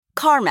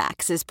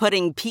CarMax is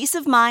putting peace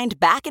of mind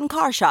back in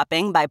car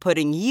shopping by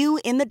putting you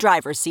in the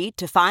driver's seat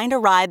to find a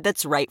ride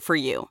that's right for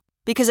you.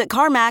 Because at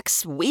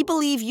CarMax, we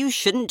believe you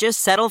shouldn't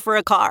just settle for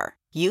a car.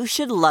 You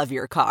should love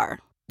your car.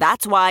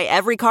 That's why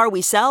every car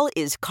we sell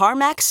is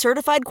CarMax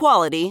certified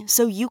quality,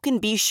 so you can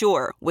be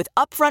sure with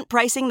upfront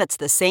pricing that's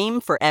the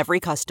same for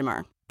every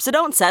customer. So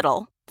don't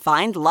settle.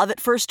 Find love at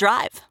first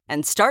drive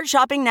and start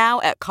shopping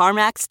now at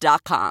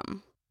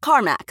CarMax.com.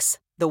 CarMax,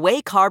 the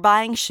way car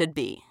buying should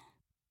be.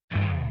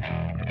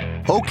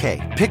 Okay,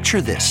 picture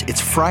this.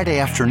 It's Friday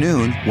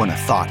afternoon when a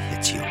thought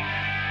hits you.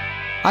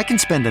 I can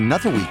spend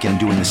another weekend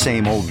doing the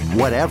same old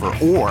whatever,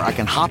 or I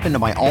can hop into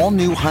my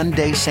all-new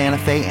Hyundai Santa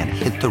Fe and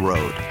hit the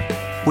road.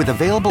 With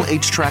available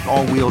H-Track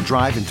all-wheel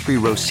drive and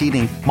 3-row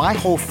seating, my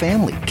whole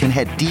family can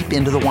head deep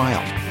into the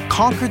wild.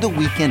 Conquer the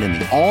weekend in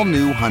the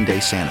all-new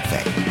Hyundai Santa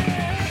Fe.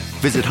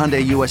 Visit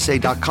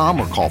HyundaiUSA.com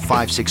or call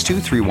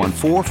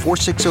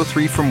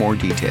 562-314-4603 for more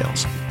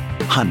details.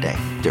 Hyundai,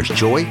 there's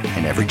joy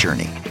in every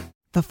journey.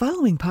 The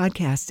following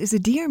podcast is a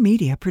Dear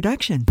Media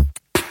production.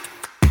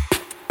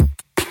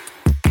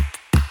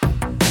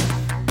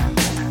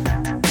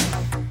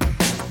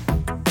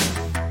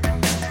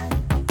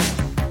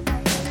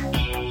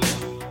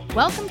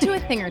 Welcome to A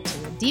Thing or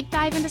Two, a deep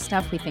dive into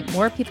stuff we think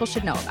more people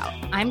should know about.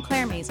 I'm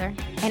Claire Mazer.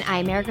 And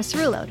I'm Erica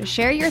Cerullo. To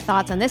share your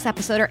thoughts on this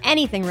episode or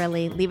anything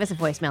really, leave us a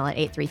voicemail at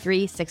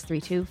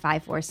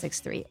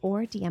 833-632-5463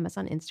 or DM us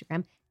on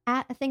Instagram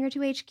at A Thing or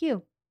Two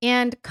HQ.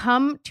 And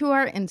come to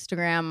our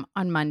Instagram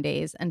on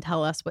Mondays and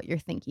tell us what your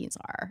thinkings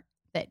are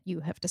that you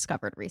have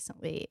discovered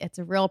recently. It's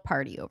a real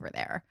party over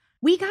there.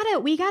 We got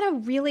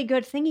a really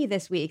good thingy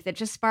this week that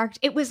just sparked,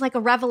 it was like a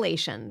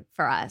revelation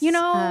for us. You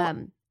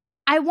know,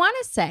 I want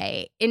to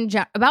say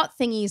about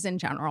thingies in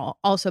general,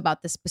 also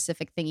about this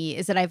specific thingy,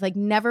 is that I've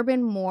never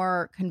been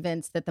more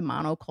convinced that the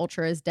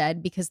monoculture is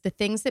dead, because the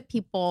things that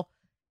people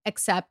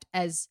accept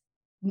as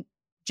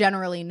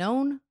generally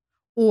known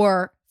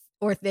or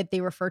that they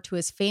refer to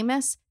as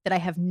famous that I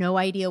have no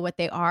idea what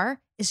they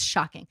are is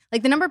shocking.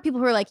 Like the number of people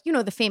who are like,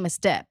 the famous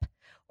dip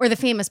or the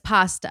famous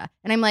pasta.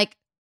 And I'm like,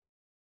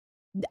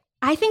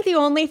 I think the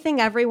only thing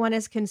everyone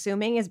is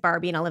consuming is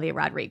Barbie and Olivia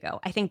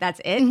Rodrigo. I think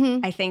that's it.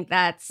 Mm-hmm. I think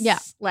that's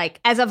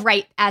as of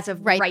right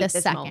this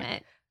second.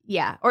 moment.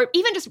 Yeah. Or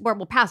even just we're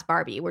past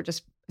Barbie. We're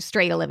just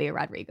straight Olivia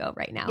Rodrigo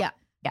right now. Yeah.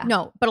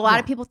 No, but a lot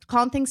of people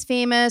calling things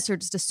famous or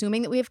just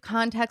assuming that we have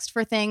context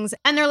for things.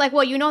 And they're like,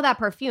 well, that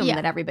perfume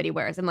that everybody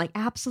wears. I'm like,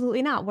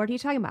 absolutely not. What are you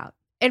talking about?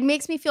 It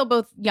makes me feel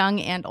both young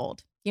and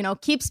old.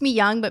 Keeps me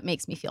young, but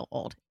makes me feel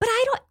old. But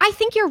I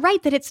think you're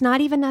right that it's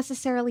not even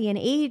necessarily an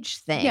age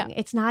thing. Yeah.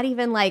 It's not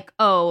even like,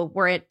 oh,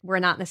 we're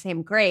not in the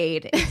same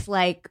grade. It's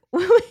like,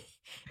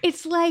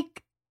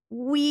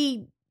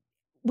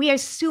 we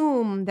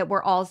assume that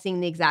we're all seeing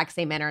the exact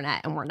same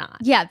internet and we're not.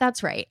 Yeah,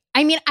 that's right.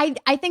 I mean, I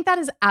think that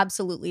is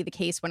absolutely the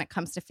case when it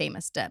comes to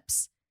famous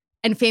dips.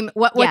 And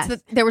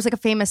there was a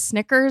famous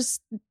Snickers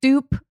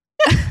dupe.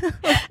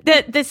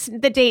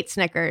 the date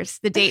Snickers.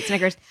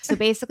 So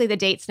basically the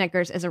date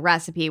Snickers is a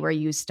recipe where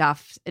you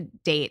stuff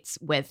dates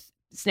with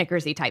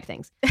Snickersy type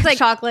things. It's like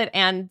chocolate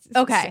and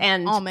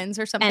almonds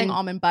or something,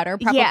 almond butter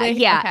probably.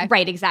 Yeah, okay.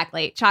 Right,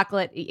 exactly.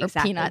 Chocolate, or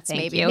exactly. Peanuts,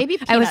 maybe. You. Maybe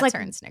peanuts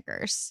are in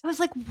Snickers. I was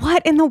like,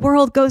 what in the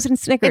world goes in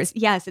Snickers?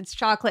 Yes, it's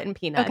chocolate and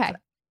peanuts. Okay.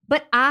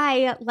 But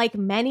I, like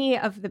many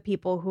of the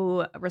people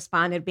who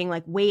responded being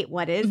like, wait,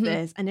 what is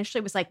this?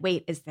 Initially was like,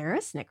 wait, is there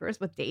a Snickers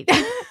with dates?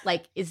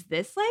 Like, is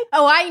this like,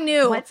 oh, I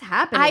knew. What's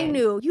happening? I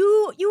knew.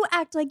 You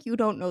act like you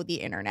don't know the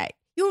internet.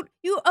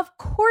 You of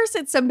course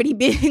it's somebody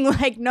being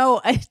like,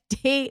 no, a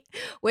date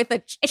with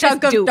a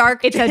chunk of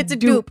dark. It's a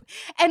dupe.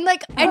 And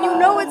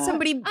it's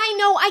somebody. I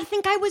know. I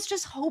think I was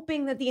just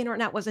hoping that the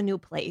internet was a new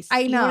place.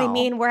 I know. You know what I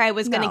mean? Where I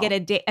was going to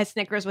get a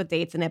Snickers with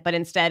dates in it, but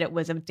instead it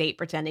was a date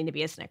pretending to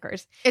be a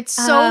Snickers. It's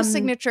so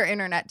signature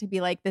internet to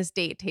be like, this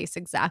date tastes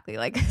exactly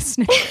like a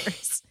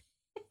Snickers.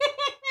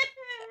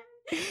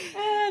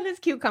 This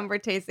cucumber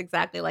tastes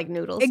exactly like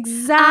noodles.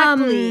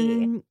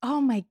 Exactly.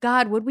 Oh my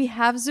God. Would we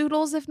have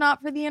zoodles if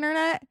not for the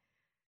internet?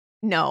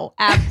 No,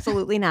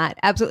 absolutely not.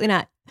 Absolutely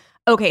not.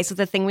 Okay. So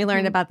the thing we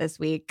learned about this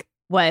week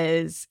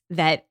was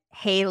that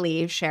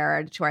Haley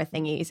shared to our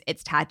thingies,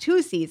 it's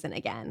tattoo season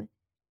again.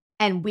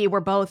 And we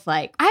were both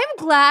like, I'm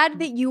glad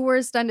that you were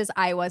as stunned as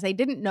I was. I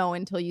didn't know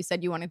until you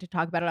said you wanted to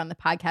talk about it on the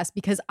podcast,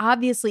 because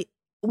obviously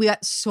we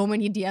got so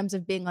many DMs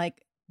of being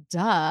like,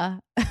 duh.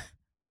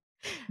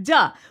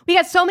 Duh. We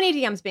got so many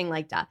DMs being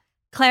like, duh.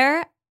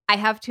 Claire, I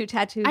have 2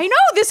 tattoos. I know.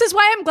 This is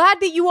why I'm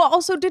glad that you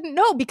also didn't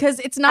know, because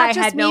it's not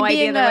just me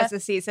being there was a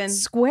season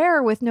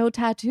square with no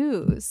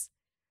tattoos.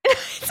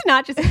 It's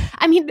not just,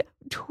 I mean,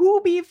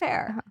 to be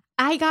fair,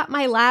 I got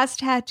my last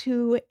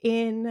tattoo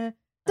in.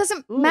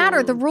 Doesn't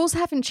matter. The rules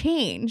haven't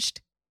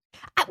changed.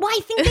 I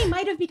think they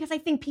might have, because I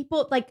think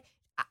people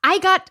I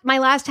got my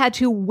last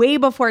tattoo way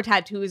before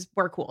tattoos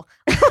were cool.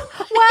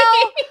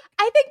 Well,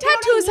 I think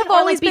tattoos have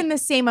always been the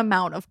same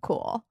amount of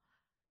cool.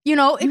 You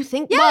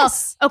think?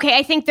 Yes. Well, okay,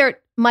 I think they're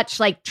much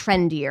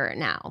trendier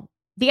now.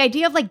 the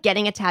idea of like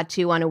getting a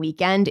tattoo on a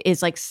weekend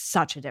is like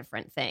such a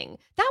different thing.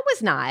 That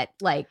was not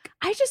like,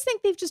 I just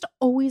think they've just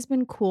always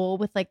been cool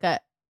with like a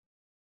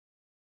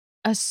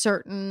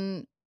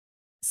certain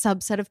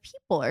subset of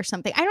people or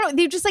something. I don't know.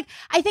 They're just like,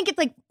 I think it's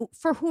like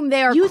for whom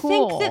they are You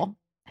cool think that-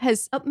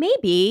 has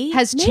maybe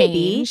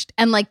changed,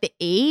 and like the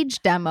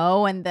age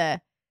demo and the.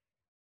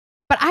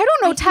 But I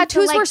don't know. I think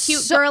Tattoos the, like, were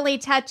cute so. girly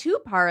tattoo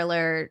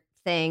parlor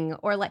thing,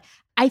 or like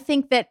I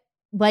think that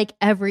like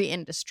every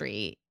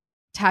industry,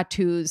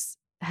 tattoos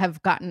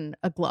have gotten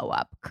a glow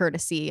up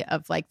courtesy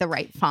of like the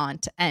right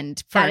font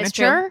and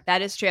furniture.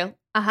 That is true.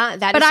 That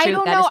But is I true.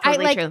 don't That know. is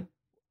totally I like. true.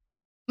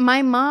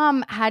 My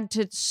mom had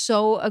to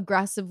so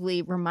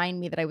aggressively remind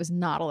me that I was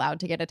not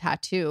allowed to get a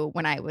tattoo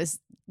when I was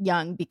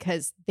young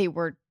because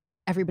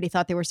everybody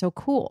thought they were so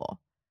cool.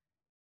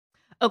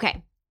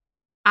 Okay.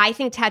 I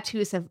think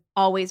tattoos have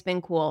always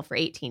been cool for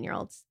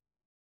 18-year-olds.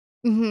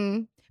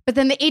 Mm-hmm. But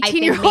then the think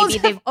 18-year-olds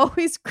maybe have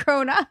always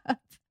grown up.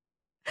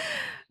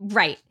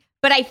 Right.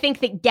 But I think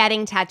that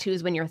getting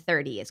tattoos when you're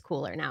 30 is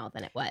cooler now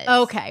than it was.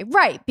 Okay,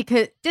 right.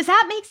 Because, Does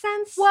that make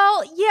sense?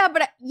 well, yeah,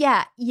 but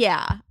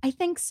yeah, I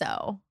think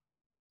so.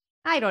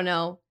 I don't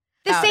know.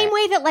 The Doubt same it.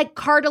 way that like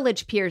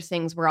cartilage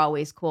piercings were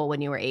always cool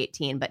when you were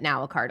 18, but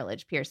now a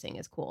cartilage piercing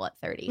is cool at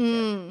 30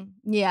 too.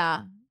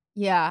 Yeah.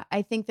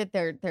 I think that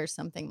there's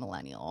something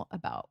millennial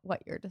about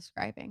what you're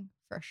describing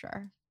for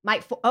sure.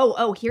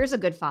 Here's a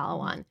good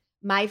follow on.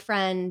 My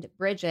friend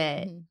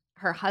Bridget, Mhm.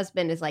 her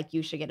husband is like,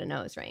 you should get a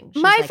nose ring.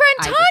 She's My like, friend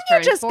 "I Tanya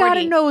turned just got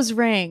a 40." nose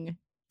ring.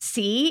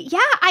 See? Yeah,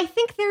 I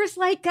think there's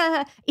like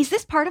is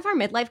this part of our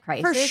midlife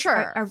crisis?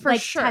 sure, Are for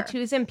like sure.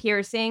 tattoos and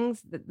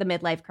piercings the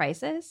midlife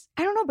crisis?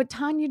 I don't know, but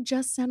Tanya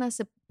just sent us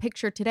a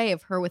picture today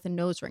of her with a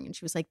nose ring, and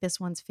she was like, "This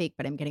one's fake,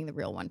 but I'm getting the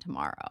real one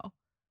tomorrow."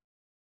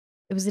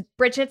 It was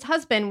Bridget's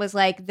husband was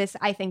like,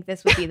 I think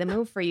this would be the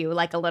move for you,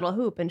 like a little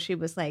hoop. And she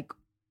was like,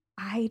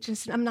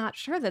 I'm not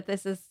sure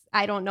that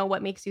I don't know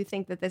what makes you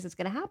think that this is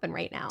going to happen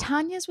right now.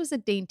 Tanya's was a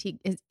dainty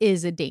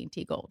is a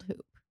dainty gold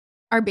hoop.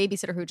 Our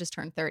babysitter who just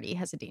turned 30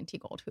 has a dainty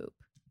gold hoop.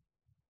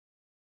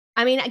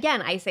 I mean,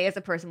 again, I say as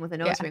a person with a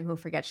nose Yeah. ring who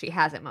forgets she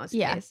has it most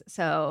Yeah. days.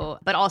 So,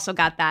 but also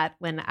got that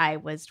when I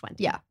was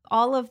 20. Yeah.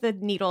 All of the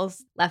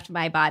needles left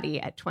my body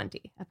at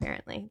 20,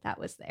 apparently. That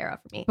was the era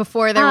for me.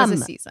 Before there was a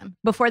season.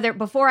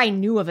 Before I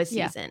knew of a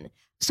Yeah. season.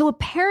 So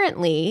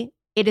apparently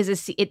it is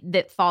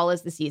that fall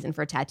is the season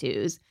for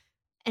tattoos.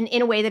 And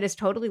in a way that is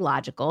totally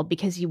logical,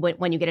 because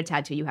when you get a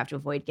tattoo, you have to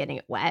avoid getting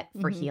it wet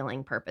for Mhm.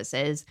 healing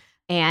purposes,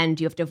 and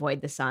you have to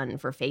avoid the sun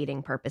for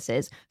fading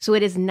purposes. So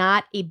it is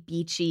not a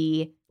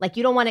beachy, like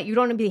you don't want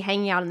to be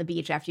hanging out on the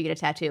beach after you get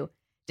a tattoo,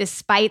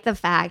 despite the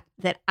fact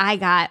that I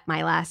got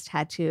my last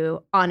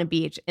tattoo on a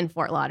beach in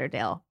Fort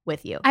Lauderdale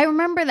with you. I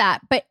remember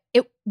that, but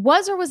it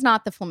was or was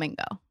not the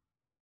flamingo.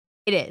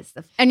 It is.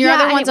 And your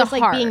other one's it was a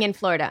like heart. being in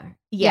Florida.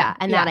 Yeah,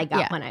 And that yeah, I got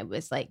yeah. when I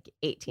was like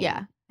 18.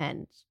 Yeah.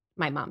 And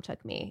my mom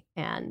took me,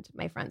 and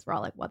my friends were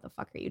all like, what the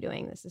fuck are you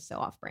doing? This is so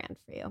off brand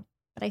for you.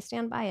 But I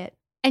stand by it.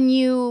 And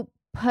you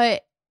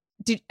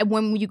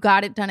when you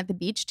got it done at the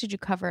beach, did you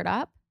cover it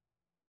up?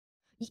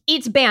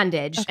 It's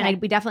bandaged, Okay.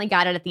 and we definitely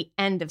got it at the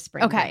end of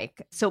spring Okay.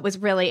 break. So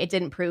it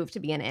didn't prove to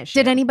be an issue.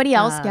 Did anybody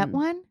else get Um,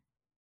 one?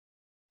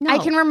 No. I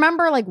can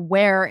remember like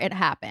where it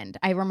happened.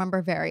 I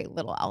remember very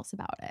little else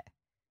about it.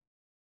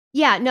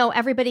 Yeah, no,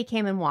 everybody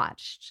came and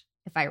watched,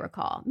 if I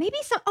recall. Maybe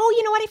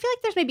you know what? I feel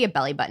like there's maybe a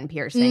belly button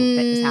piercing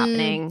that was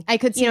happening. I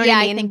could see. You know what yeah,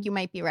 I I mean? think you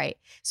might be right.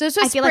 So this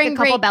was I feel like a spring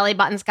couple break. belly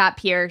buttons got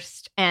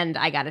pierced, and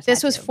I got a tattoo.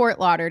 This was Fort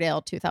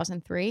Lauderdale,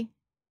 2003.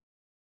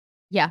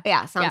 Yeah,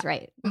 Yeah, sounds Yeah.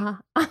 right.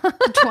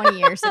 20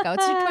 years ago.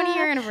 It's your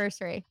 20-year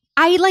anniversary.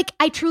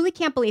 I truly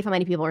can't believe how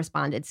many people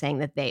responded saying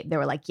that they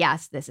were like,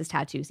 yes, this is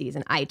tattoo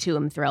season. I too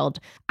am thrilled.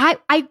 I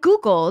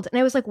Googled and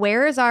I was like,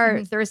 where is our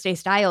Mhm. Thursday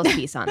Styles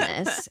piece on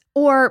this?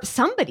 Or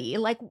somebody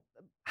like,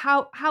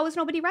 how is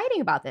nobody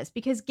writing about this?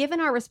 Because given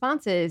our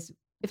responses,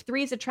 if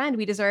 3 is a trend,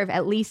 we deserve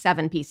at least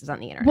 7 pieces on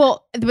the internet.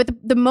 Well, but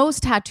the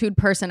most tattooed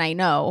person I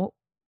know,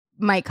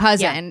 my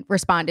cousin,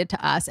 responded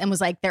to us and was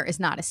like, there is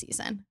not a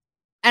season.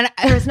 And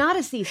there is not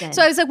a season.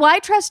 so I was like, well, I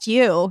trust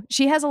you.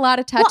 She has a lot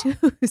of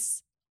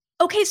tattoos.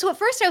 Okay, so at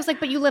first I was like,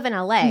 but you live in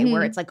LA Mhm.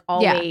 where it's like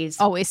Yeah, always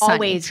always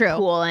sunny. True.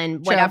 cool and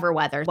True. whatever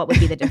weather. What would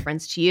be the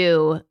difference to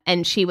you?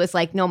 And she was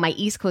like, no, my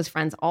East Coast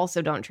friends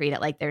also don't treat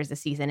it like there's a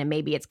season. And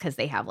maybe it's because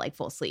they have like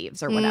full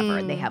sleeves or whatever.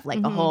 And they have like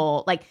a Mhm.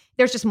 whole, like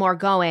there's just more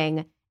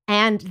going.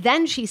 And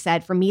then she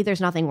said, for me, there's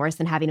nothing worse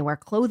than having to wear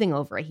clothing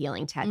over a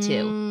healing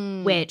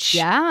tattoo, which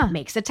yeah.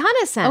 makes a ton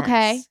of sense.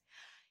 Okay.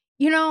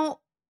 You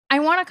know, I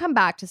want to come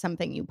back to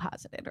something you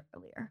posited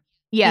earlier.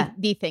 Yeah.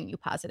 The thing you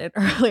posited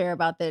earlier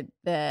about the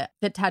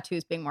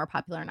tattoos being more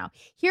popular now.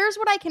 Here's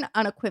what I can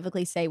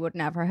unequivocally say would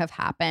never have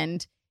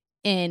happened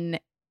in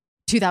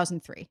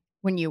 2003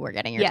 when you were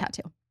getting your Yeah.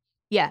 tattoo.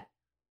 Yeah.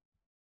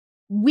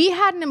 We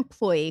had an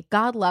employee,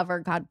 God love her,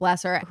 God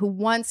bless her, who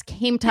once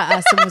came to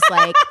us and was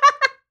like,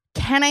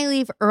 can I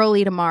leave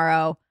early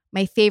tomorrow?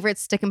 My favorite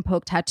stick and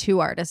poke tattoo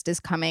artist is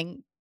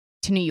coming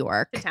to New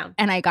York. To town.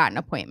 And I got an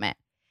appointment.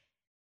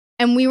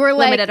 And we were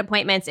like, Limited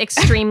appointments,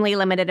 extremely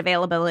limited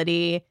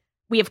availability.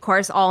 we of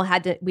course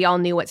we all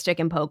knew what stick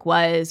and poke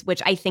was,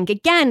 which I think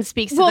again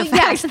speaks to the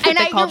fact that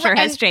the culture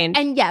has changed.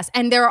 And yes,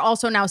 and there are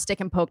also now stick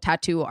and poke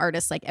tattoo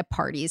artists like at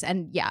parties.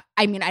 And yeah,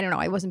 I mean, I don't know.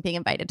 I wasn't being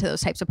invited to those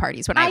types of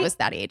parties when I was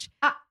that age.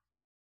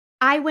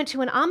 I went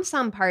to an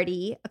Amsam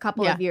party a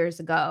couple of years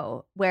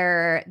ago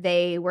where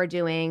they were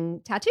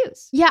doing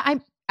tattoos. Yeah,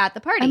 I'm at the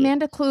party.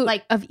 Amanda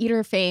Klute of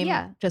Eater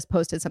fame just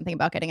posted something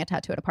about getting a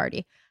tattoo at a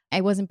party.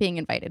 I wasn't being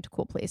invited to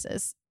cool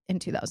places in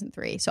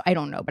 2003. So I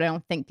don't know, but I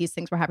don't think these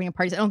things were happening at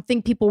parties. I don't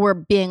think people were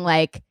being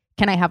like,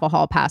 can I have a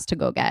hall pass to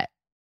go get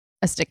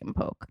a stick and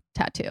poke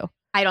tattoo?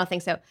 I don't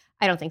think so.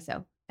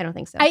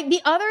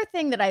 The other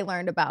thing that I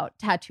learned about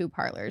tattoo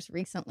parlors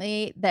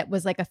recently that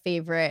was like a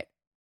favorite,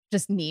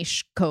 just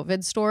niche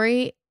COVID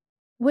story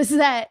was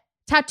that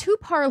tattoo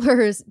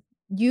parlors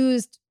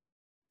used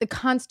the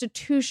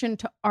Constitution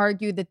to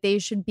argue that they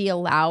should be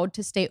allowed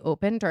to stay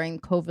open during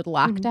COVID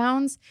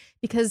lockdowns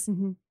because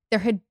there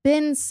had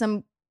been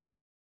some,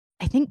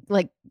 I think,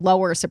 like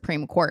lower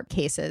Supreme Court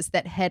cases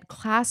that had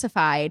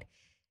classified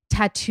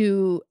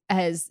tattoos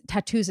as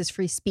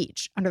free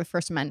speech under the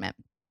First Amendment.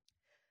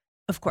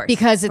 Of course.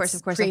 Because it's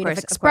creative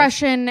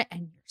expression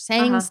and you're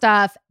saying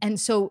stuff. And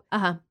so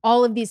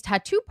all of these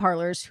tattoo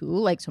parlors who,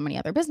 like so many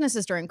other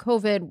businesses during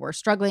COVID, were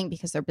struggling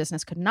because their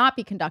business could not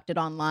be conducted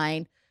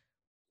online,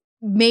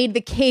 made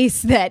the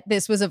case that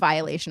this was a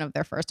violation of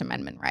their First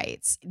Amendment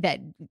rights,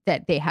 that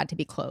they had to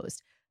be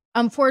closed.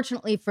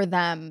 Unfortunately for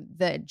them,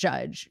 the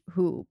judge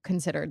who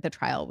considered the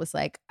trial was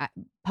like,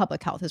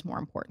 public health is more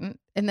important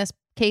in this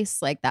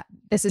case. Like that,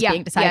 this is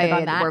being decided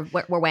on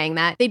that. We're weighing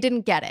that. They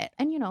didn't get it.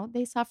 And,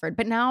 they suffered.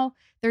 But now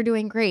they're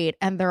doing great.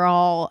 And they're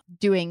all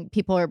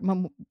people are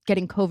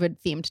getting COVID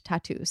themed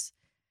tattoos.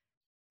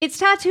 It's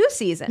tattoo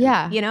season.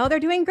 Yeah. They're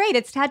doing great.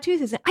 It's tattoo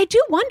season. I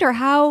do wonder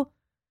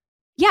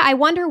I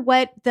wonder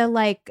what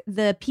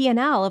the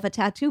P&L of a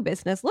tattoo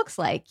business looks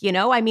like.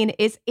 I mean,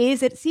 is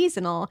it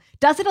seasonal?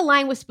 Does it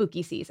align with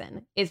spooky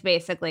season is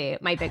basically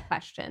my big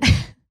question.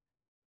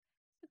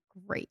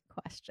 Great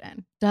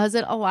question. Does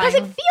it align?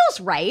 Because it feels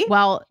right.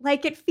 Well,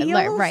 like it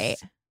feels right.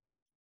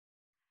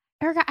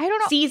 Erica, I don't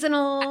know.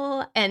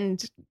 Seasonal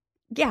and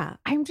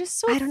I'm just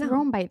so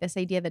thrown by this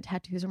idea that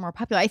tattoos are more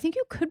popular. I think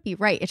you could be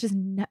right. It just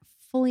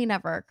fully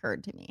never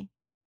occurred to me.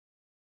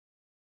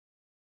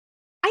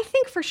 I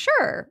think for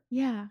sure.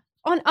 Yeah.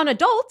 On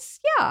adults,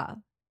 yeah.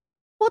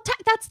 Well,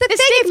 that's the thing.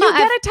 If you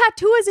get a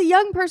tattoo as a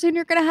young person,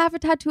 you're going to have a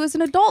tattoo as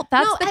an adult.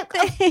 That's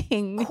the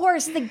thing. Of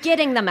course, the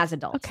getting them as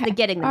adults. Okay. The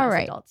getting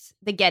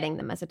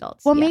them as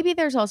adults. Well, maybe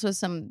there's also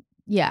some,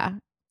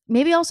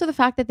 maybe also the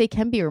fact that they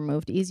can be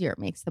removed easier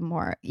makes them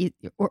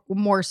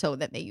more so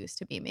than they used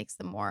to be, makes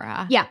them more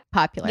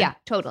popular. Yeah,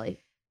 totally.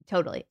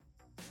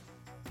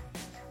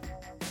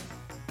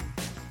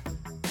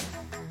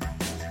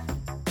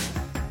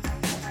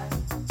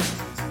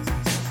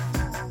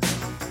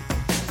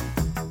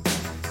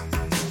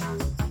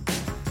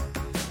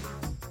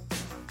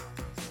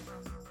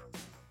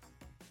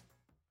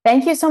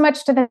 Thank you so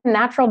much to the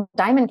Natural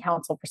Diamond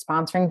Council for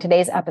sponsoring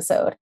today's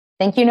episode.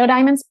 Think you know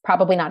diamonds?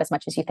 Probably not as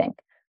much as you think.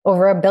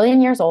 Over 1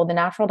 billion years old, the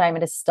natural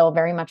diamond is still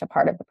very much a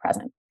part of the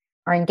present.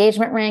 Our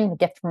engagement ring, the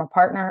gift from a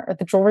partner, or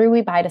the jewelry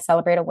we buy to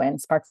celebrate a win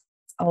sparks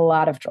a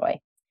lot of joy.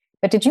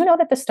 But did you know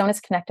that the stone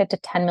is connected to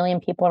 10 million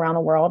people around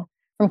the world?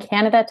 From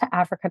Canada to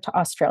Africa to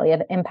Australia,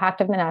 the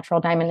impact of the natural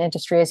diamond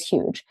industry is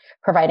huge,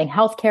 providing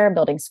healthcare,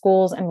 building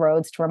schools and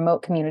roads to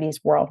remote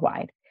communities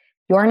worldwide.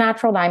 Your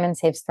natural diamond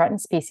saves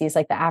threatened species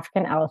like the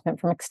African elephant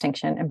from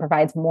extinction and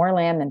provides more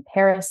land than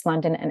Paris,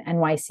 London, and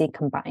NYC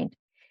combined.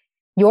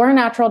 Your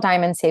natural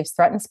diamond saves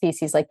threatened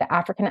species like the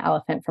African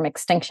elephant from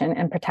extinction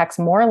and protects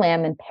more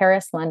land than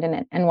Paris, London,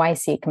 and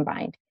NYC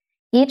combined.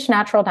 Each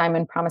natural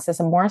diamond promises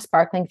a more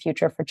sparkling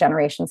future for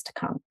generations to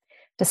come.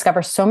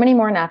 Discover so many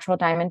more natural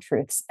diamond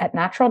truths at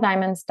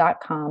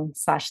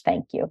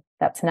naturaldiamonds.com/thankyou.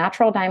 That's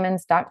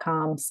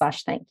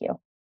naturaldiamonds.com/thankyou.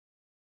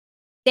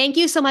 Thank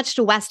you so much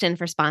to Weston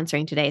for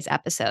sponsoring today's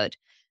episode.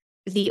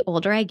 The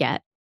older I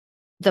get,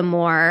 the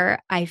more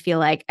I feel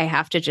like I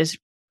have to just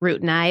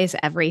routinize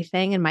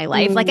everything in my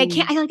life. Like I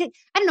don't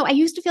know. I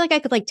used to feel like I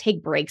could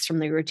take breaks from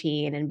the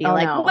routine and be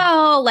I'm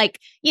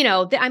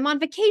on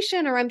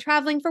vacation or I'm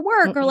traveling for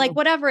work or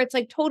whatever. It's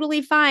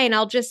totally fine.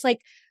 I'll just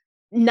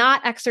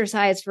not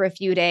exercise for a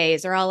few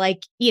days, or I'll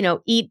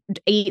eat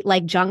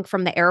junk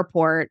from the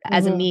airport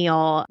as a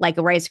meal, like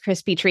a Rice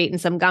Krispie treat and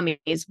some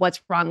gummies.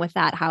 What's wrong with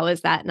that? How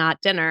is that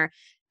not dinner?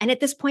 And at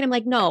this point,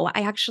 I'm no,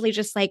 I actually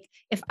just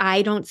if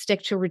I don't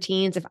stick to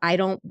routines, if I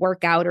don't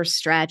work out or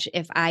stretch,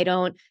 if I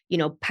don't,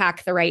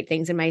 pack the right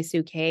things in my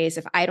suitcase,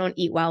 if I don't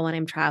eat well when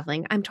I'm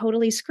traveling, I'm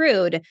totally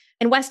screwed.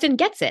 And Weston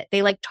gets it.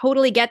 They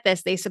totally get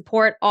this. They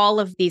support all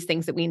of these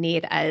things that we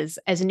need as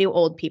new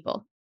old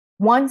people.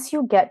 Once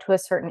you get to a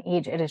certain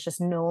age, it is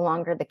just no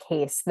longer the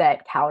case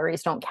that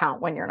calories don't count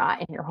when you're not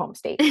in your home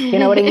state. You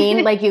know what I mean?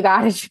 You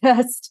got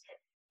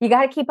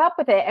to keep up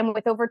with it. And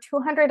with over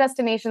 200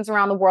 destinations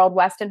around the world,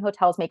 Westin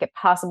Hotels make it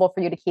possible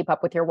for you to keep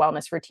up with your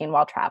wellness routine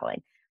while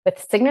traveling.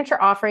 With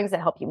signature offerings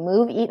that help you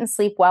move, eat, and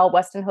sleep well,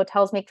 Westin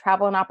Hotels make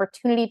travel an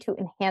opportunity to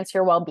enhance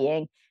your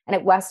well-being. And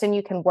at Westin,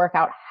 you can work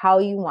out how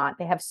you want.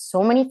 They have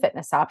so many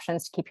fitness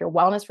options to keep your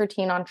wellness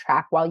routine on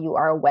track while you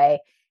are away.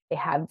 They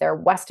have their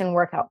Westin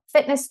Workout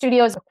Fitness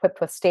Studios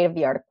equipped with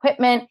state-of-the-art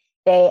equipment.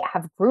 They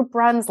have group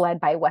runs led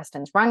by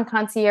Westin's Run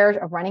Concierge,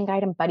 a running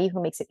guide and buddy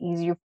who makes it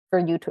easier for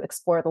you to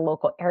explore the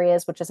local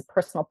areas, which is a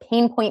personal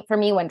pain point for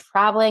me when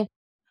traveling.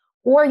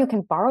 Or you can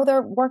borrow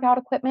their workout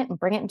equipment and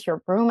bring it into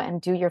your room and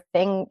do your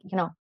thing,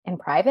 in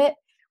private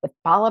with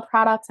Bala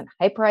products and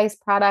Hyperice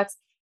products.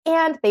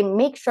 And they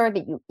make sure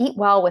that you eat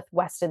well with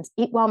Westin's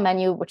Eat Well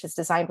menu, which is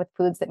designed with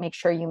foods that make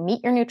sure you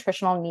meet your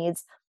nutritional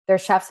needs. Their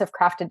chefs have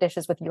crafted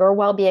dishes with your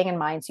well-being in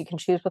mind, so you can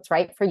choose what's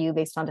right for you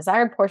based on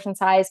desired portion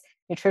size,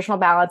 nutritional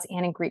balance,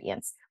 and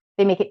ingredients.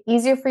 They make it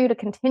easier for you to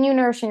continue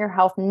nourishing your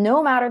health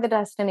no matter the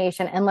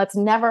destination. And let's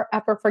never,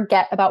 ever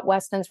forget about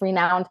Westin's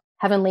renowned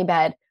Heavenly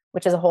Bed,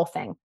 which is a whole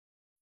thing.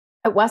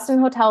 At Westin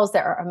Hotels,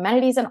 there are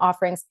amenities and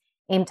offerings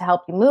aimed to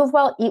help you move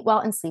well, eat well,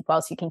 and sleep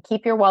well so you can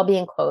keep your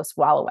well-being close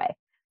while away.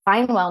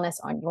 Find wellness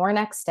on your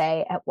next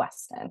stay at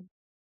Westin.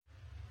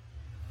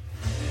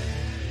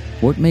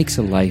 What makes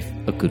a life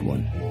a good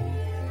one?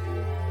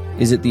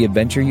 Is it the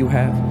adventure you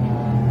have?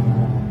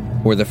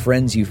 Or the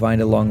friends you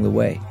find along the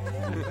way?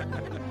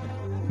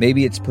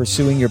 Maybe it's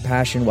pursuing your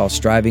passion while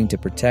striving to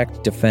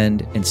protect,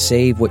 defend, and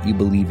save what you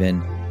believe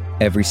in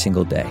every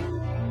single day.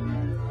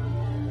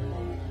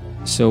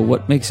 So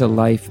what makes a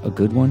life a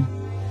good one?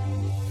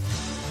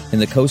 In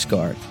the Coast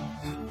Guard,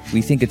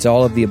 we think it's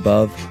all of the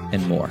above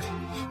and more.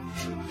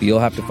 But you'll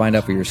have to find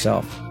out for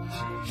yourself.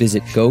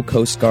 Visit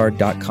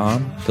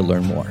gocoastguard.com to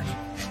learn more.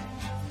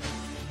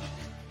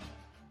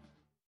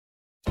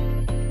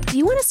 Do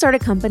you want to start a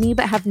company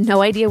but have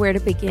no idea where to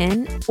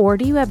begin? Or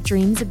do you have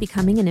dreams of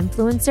becoming an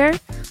influencer?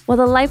 Well,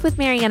 the Life with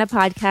Mariana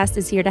podcast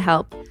is here to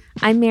help.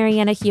 I'm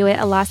Mariana Hewitt,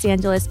 a Los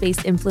Angeles-based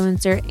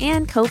influencer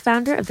and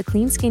co-founder of the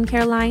clean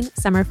skincare line,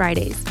 Summer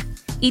Fridays.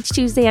 Each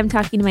Tuesday, I'm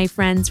talking to my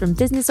friends from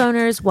business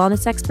owners,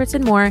 wellness experts,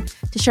 and more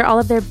to share all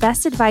of their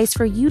best advice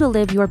for you to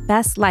live your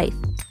best life.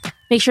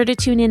 Make sure to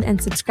tune in and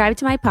subscribe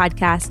to my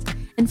podcast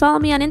and follow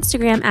me on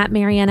Instagram at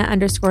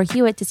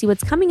Mariana_Hewitt to see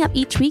what's coming up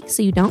each week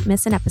so you don't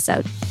miss an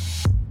episode.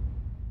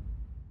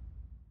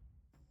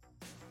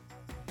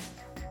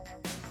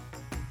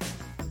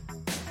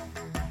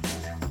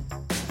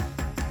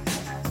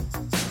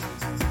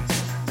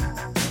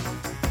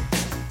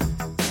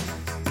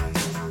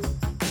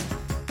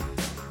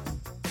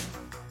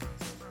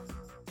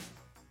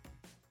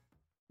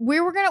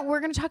 We're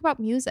gonna talk about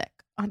music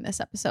on this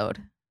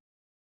episode.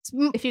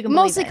 If you can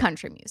mostly believe it.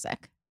 country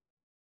music.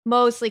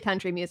 Mostly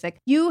country music.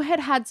 You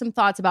had some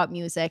thoughts about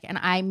music, and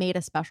I made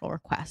a special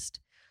request,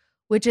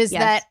 which is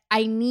that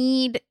I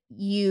need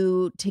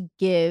you to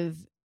give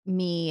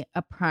me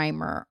a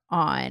primer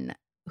on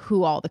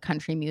who all the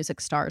country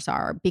music stars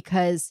are,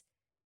 because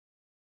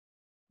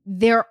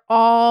they're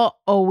all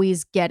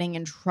always getting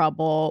in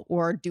trouble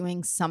or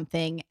doing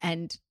something,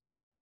 and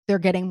they're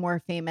getting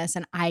more famous,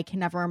 and I can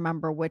never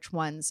remember which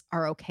ones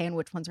are okay and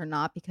which ones are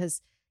not,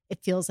 because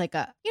it feels like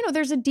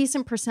there's a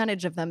decent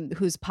percentage of them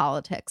whose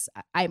politics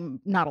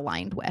I'm not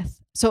aligned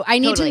with. So I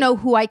need to know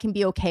who I can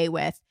be okay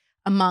with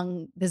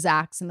among the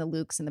Zachs and the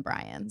Lukes and the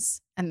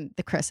Bryans and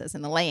the Chris's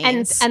and the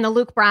Lanes. And the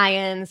Luke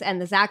Bryans and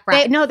the Zach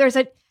Bryans.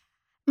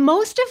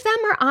 Most of them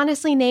are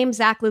honestly named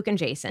Zach, Luke, and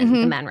Jason,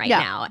 the men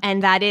now.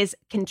 And that is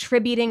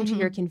contributing to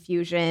your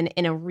confusion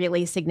in a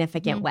really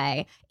significant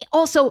way.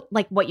 Also,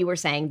 like what you were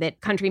saying, that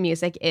country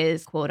music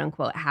is quote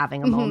unquote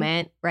having a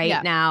moment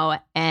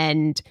now.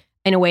 And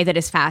in a way that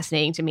is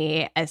fascinating to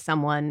me as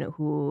someone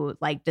who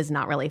does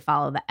not really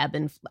follow the ebb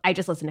and I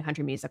just listen to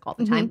country music all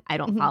the time. I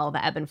don't follow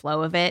the ebb and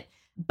flow of it.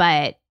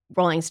 But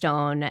Rolling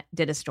Stone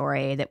did a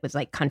story that was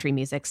country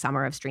music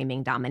summer of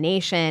streaming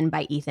domination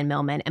by Ethan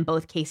Millman, and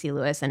both Casey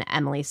Lewis and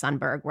Emily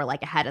Sundberg were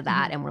ahead of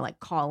that and were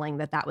calling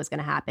that was going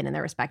to happen in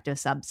their respective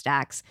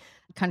Substacks.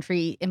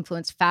 Country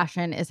influenced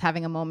fashion is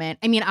having a moment.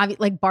 I mean,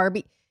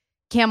 Barbie.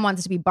 Cam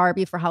wants to be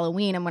Barbie for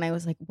Halloween, and when I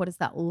was like, what does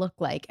that look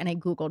like? And I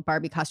Googled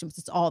Barbie costumes.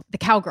 It's all the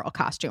cowgirl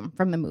costume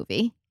from the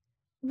movie.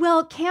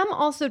 Well, Cam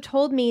also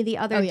told me the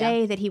other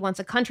day that he wants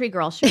a country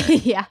girl shirt.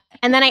 Yeah.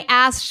 And then I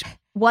asked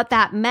what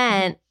that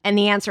meant, and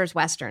the answer is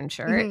Western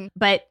shirt.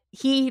 But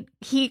he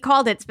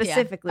called it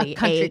specifically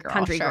a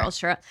country girl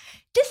shirt.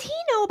 Does he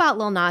know about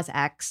Lil Nas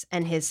X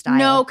and his style?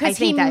 No, because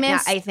he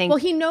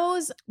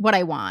knows What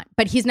I Want,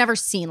 but he's never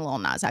seen Lil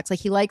Nas X.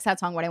 He likes that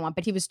song What I Want,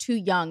 but he was too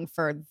young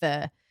for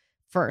the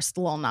first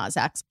Lil Nas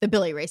X, the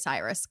Billy Ray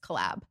Cyrus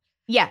collab.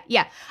 Yeah.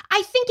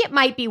 I think it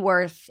might be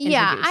worth introducing.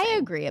 Yeah, I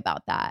agree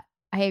about that.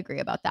 I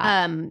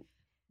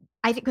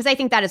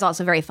think that is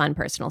also very fun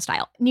personal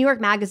style. New York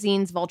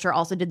Magazine's Vulture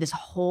also did this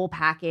whole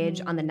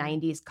package on the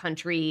 90s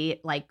country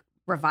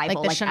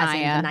revival, as in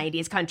the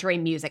 90s country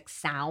music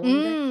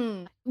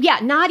sound. Yeah,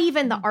 not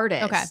even the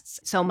artists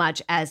so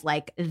much as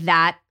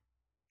that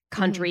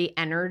country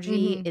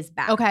energy is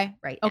back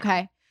right now.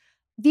 Okay.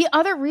 The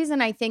other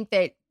reason I think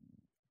that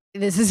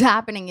this is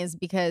happening is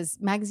because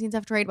magazines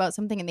have to write about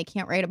something and they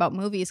can't write about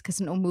movies because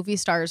no movie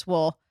stars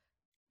will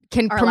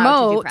can are allowed to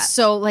do promote. press.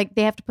 So like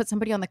they have to put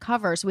somebody on the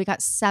cover. So we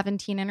got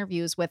 17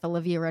 interviews with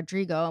Olivia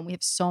Rodrigo, and we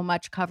have so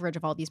much coverage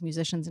of all these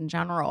musicians in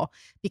general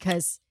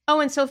because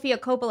and Sofia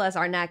Coppola is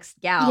our next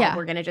gal. Yeah.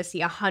 We're going to just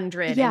see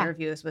 100 Yeah.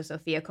 interviews with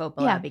Sofia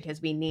Coppola Yeah.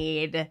 because we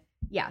need,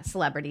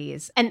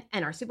 celebrities and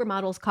our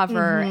supermodels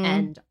cover Mhm.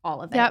 and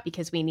all of it Yep.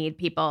 because we need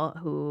people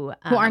who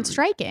aren't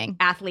striking.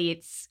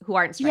 athletes who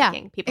aren't Yeah,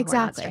 striking, people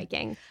exactly. who are not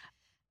striking.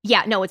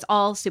 Yeah, no, it's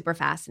all super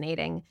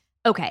fascinating.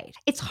 Okay,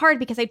 it's hard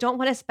because I don't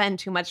want to spend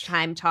too much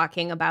time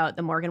talking about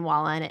the Morgan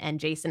Wallen and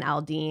Jason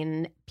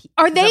Aldean.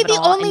 Are pieces they of it the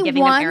all and only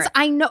giving them ones?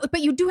 I know,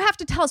 but you do have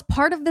to tell us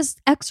part of this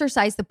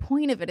exercise. The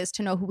point of it is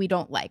to know who we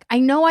don't like. I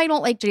know I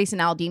don't like Jason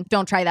Aldean.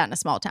 Don't try that in a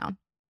small town.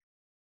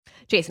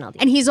 Jason Aldean.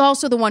 And he's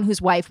also the one whose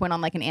wife went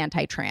on like an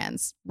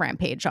anti-trans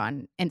rampage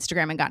on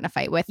Instagram and got in a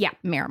fight with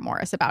Mayor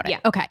Morris about it. Yeah.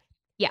 Okay.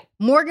 Yeah.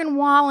 Morgan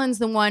Wallen's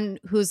the one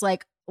who's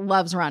like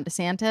loves Ron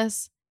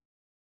DeSantis.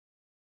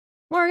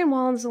 Morgan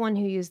Wallen's the one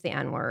who used the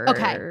N-word.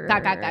 Okay.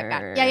 Got.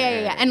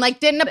 Yeah. And like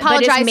didn't But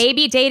apologize. is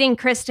maybe dating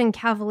Kristen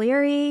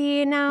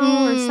Cavallari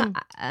now or something.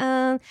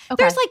 Okay.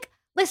 There's like,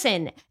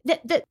 listen,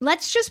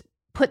 let's just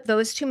put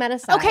those two men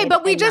aside. Okay,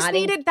 but we and just not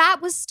needed that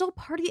was still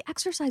part of the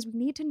exercise. We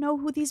need to know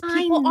who these I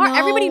people are.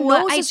 Everybody know.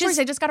 knows I the stories.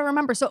 I just got to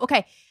remember. So,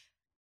 okay.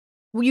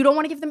 Well, you don't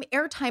want to give them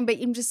airtime, but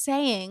I'm just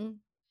saying.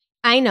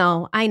 I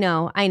know.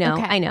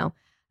 Okay.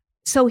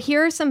 So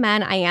here are some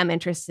men I am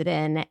interested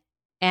in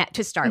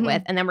to start Mhm.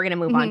 with, and then we're going to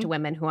move on Mhm. to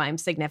women who I'm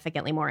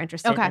significantly more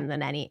interested Okay. in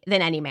than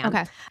any man.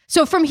 Okay.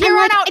 So from here And,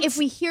 on like, out, it's- if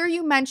we hear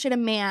you mention a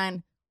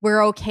man,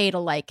 we're okay to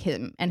like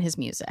him and his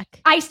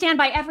music. I stand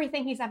by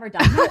everything he's ever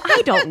done. No,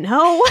 I don't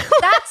know.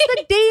 That's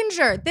the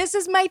danger. This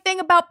is my thing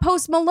about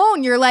Post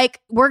Malone. You're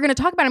like, we're going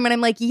to talk about him. And I'm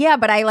like, yeah,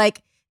 but I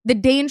like the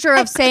danger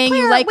of saying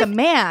you Claire, like a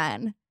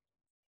man.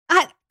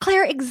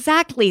 Claire,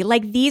 exactly.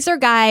 Like these are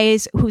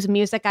guys whose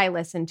music I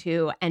listen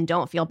to and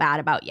don't feel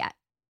bad about yet.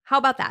 How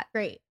about that?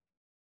 Great.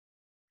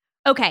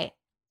 Okay.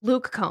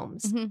 Luke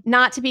Combs, Mhm.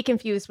 not to be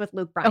confused with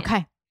Luke Bryan.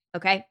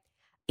 Okay.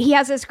 He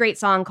has this great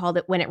song called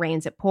When It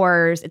Rains, It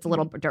Pours. It's a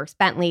little Mm-hmm. Dierks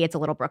Bentley. It's a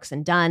little Brooks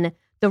and Dunn.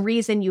 The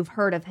reason you've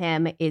heard of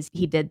him is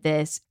he did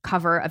this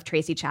cover of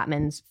Tracy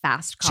Chapman's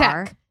Fast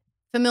Car. Check.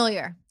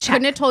 Familiar. Check.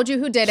 Couldn't have told you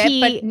who did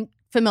it, but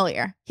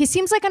familiar. He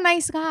seems like a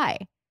nice guy.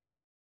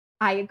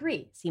 I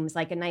agree. Seems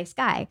like a nice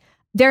guy.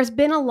 There's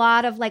been a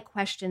lot of like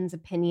questions,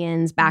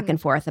 opinions back Mhm.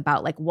 and forth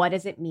about like, what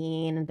does it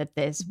mean that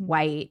this Mhm.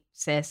 white,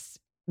 cis,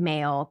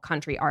 male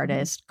country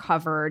artist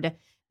covered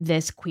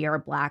this queer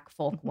Black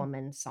folk Mhm.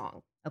 woman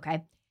song?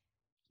 Okay.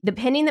 The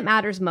opinion that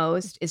matters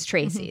most is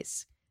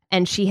Tracy's.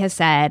 And she has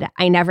said,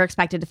 I never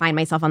expected to find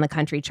myself on the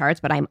country charts,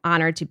 but I'm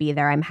honored to be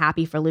there. I'm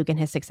happy for Luke and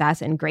his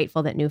success and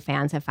grateful that new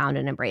fans have found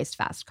and embraced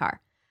Fast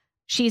Car.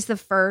 She's the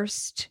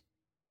first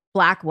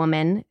Black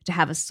woman to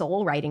have a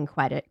sole writing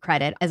credit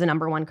as a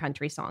 #1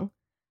 country song.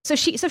 So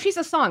she's a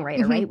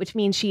songwriter, Mhm. right? Which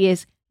means she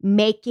is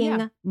making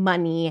Yeah.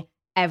 money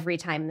every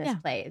time this Yeah.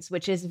 plays,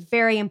 which is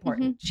very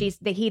important.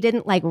 He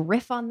didn't like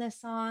riff on this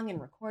song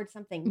and record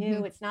something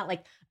new. It's not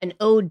like an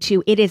ode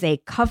to, it is a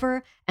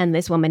cover, and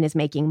this woman is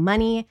making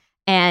money.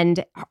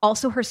 And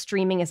also her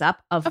streaming is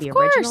up of the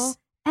course. original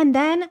and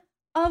then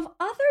of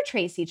other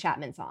Tracy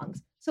Chapman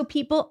songs. So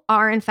people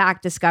are in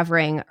fact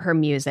discovering her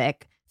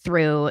music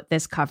through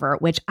this cover,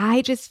 which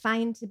I just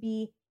find to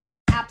be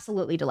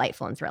absolutely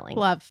delightful and thrilling.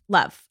 Love.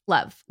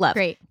 Great.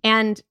 Great.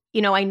 And,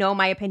 I know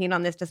my opinion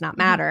on this does not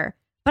matter,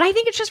 but I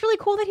think it's just really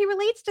cool that he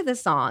relates to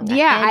this song.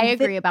 Yeah, And I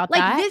agree about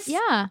like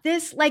that.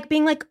 This like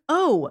being like,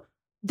 oh,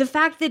 the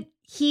fact that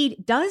he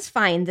does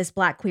find this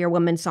Black queer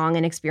woman song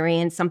and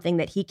experience something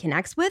that he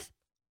connects with,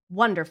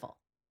 wonderful.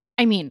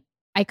 I mean,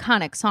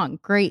 iconic song.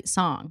 Great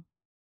song.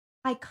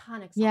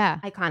 Iconic song. Yeah.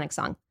 Iconic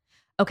song.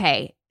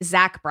 Okay,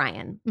 Zach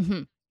Bryan.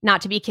 Mm-hmm.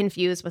 Not to be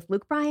confused with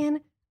Luke Bryan,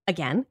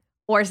 again,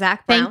 or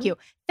Zach Brown. Thank you.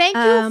 Thank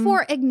you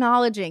for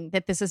acknowledging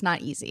that this is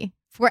not easy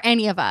for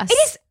any of us.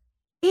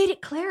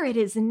 Claire, it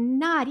is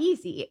not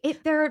easy.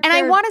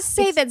 I want to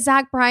say that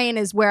Zach Bryan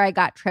is where I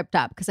got tripped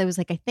up because I was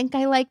like, I think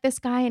I like this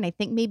guy and I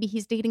think maybe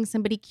he's dating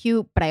somebody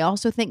cute, but I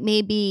also think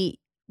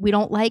maybe we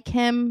don't like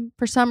him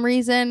for some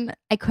reason.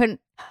 I couldn't.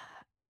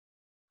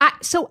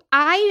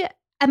 I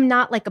am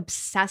not like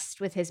obsessed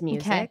with his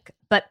music, Okay.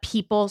 but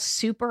people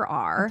super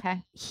are.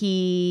 Okay.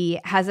 He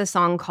has a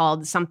song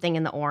called Something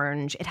in the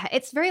Orange.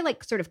 It's very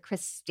like sort of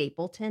Chris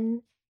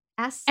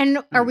Stapleton-esque. And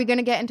are we going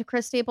to get into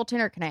Chris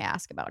Stapleton or can I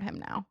ask about him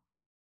now?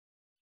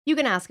 You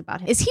can ask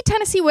about him. Is he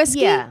Tennessee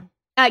Whiskey? Yeah.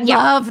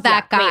 Love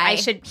that guy.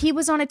 Wait, He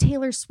was on a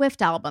Taylor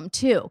Swift album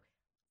too.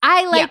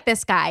 I like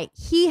this guy.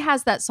 He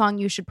has that song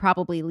 "You Should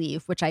Probably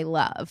Leave," which I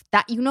love.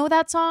 That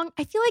that song.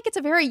 I feel like it's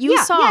a very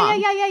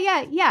song.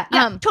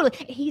 Yeah.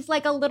 Totally. He's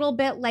like a little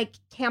bit like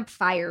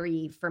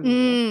campfire-y for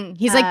me.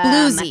 He's like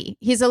bluesy.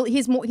 He's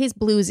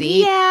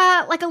bluesy.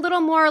 Yeah, like a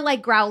little more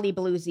like growly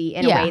bluesy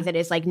in a Yeah. way that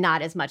is like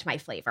not as much my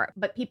flavor.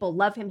 But people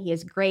love him. He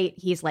is great.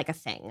 He's like a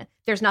thing.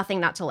 There's nothing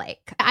not to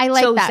like. I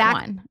like So that Zach-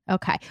 one.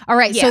 Okay. All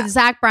right. Yeah. So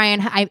Zach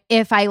Bryan,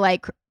 if I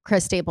like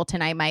Chris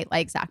Stapleton, I might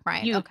like Zach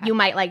Bryan. You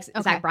might like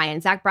Zach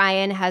Bryan. Zach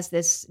Bryan has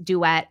this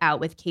duet out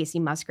with Casey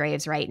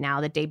Musgraves right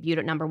now that debuted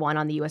at #1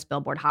 on the US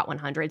Billboard Hot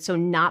 100. So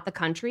not the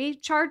country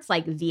charts,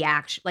 like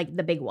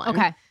the big one.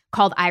 Okay.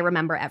 Called I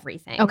Remember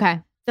Everything.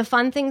 Okay. The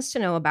fun things to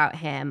know about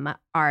him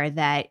are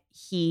that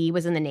he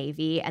was in the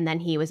Navy and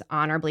then he was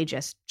honorably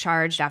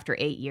discharged after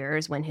 8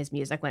 years when his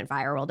music went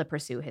viral to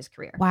pursue his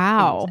career.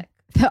 Wow.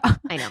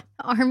 I know.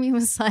 The Army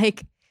was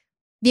like,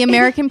 the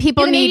American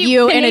people The need Navy-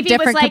 you the in a Navy was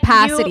different like,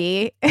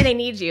 capacity. They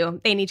need you.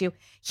 They need you.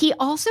 He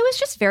also is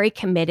just very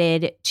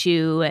committed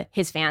to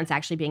his fans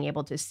actually being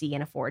able to see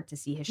and afford to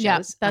see his shows. Yeah,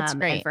 that's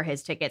great. And for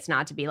his tickets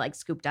not to be like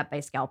scooped up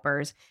by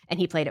scalpers. And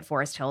he played at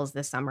Forest Hills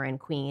this summer in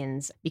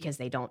Queens because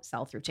they don't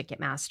sell through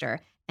Ticketmaster.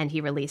 And he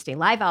released a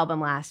live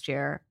album last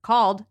year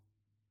called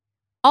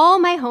All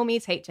My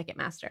Homies Hate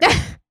Ticketmaster.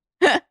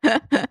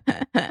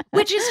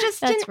 Which is just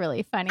That's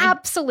really funny.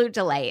 absolute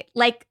delight.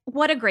 Like,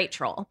 what a great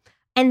troll.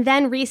 And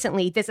then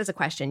recently, this is a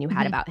question you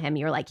had about him.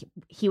 You're like,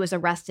 he was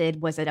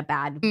arrested. Was it a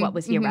bad, what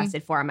was he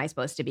arrested for? Am I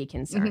supposed to be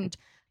concerned?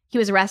 He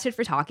was arrested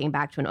for talking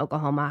back to an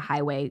Oklahoma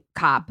highway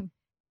cop.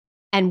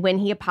 And when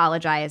he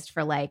apologized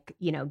for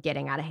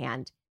getting out of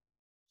hand,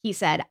 he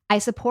said, I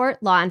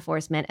support law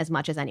enforcement as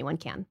much as anyone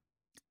can.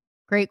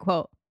 Great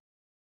quote.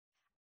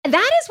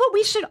 That is what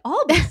we should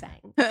all be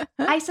saying.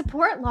 I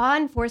support law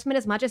enforcement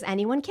as much as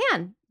anyone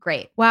can.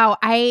 Great. Wow.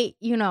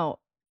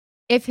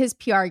 If his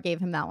PR gave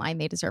him that line,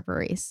 they deserve a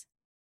raise.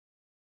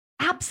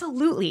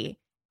 Absolutely.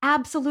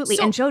 Absolutely.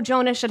 So- and Joe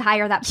Jonas should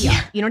hire that PR.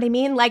 Yeah. You know what I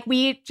mean? Like,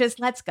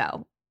 let's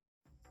go.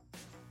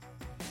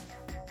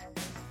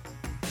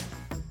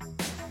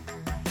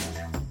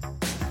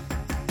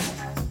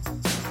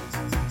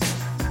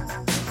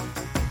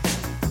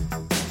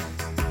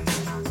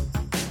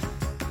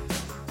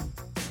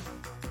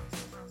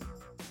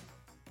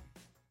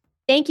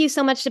 Thank you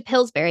so much to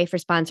Pillsbury for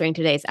sponsoring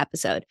today's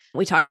episode.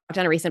 We talked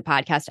on a recent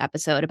podcast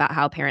episode about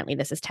how apparently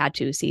this is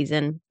tattoo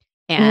season.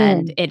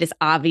 And it is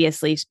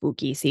obviously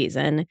spooky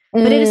season,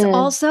 but it is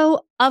also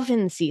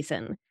oven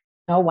season.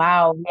 Oh,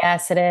 wow.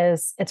 Yes, it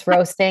is. It's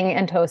roasting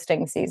and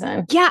toasting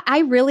season. Yeah,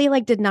 I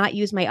really did not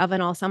use my oven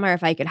all summer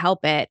if I could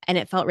help it. And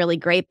it felt really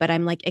great, but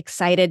I'm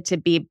excited to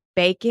be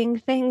baking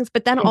things.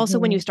 But then also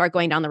when you start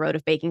going down the road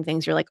of baking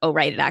things, you're like, oh,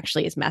 right, it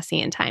actually is messy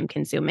and time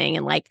consuming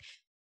and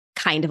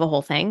kind of a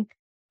whole thing.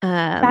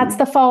 That's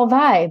the fall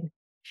vibe.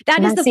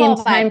 That is the fall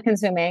vibe. Time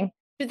consuming.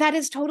 That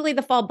is totally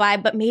the fall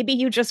vibe, but maybe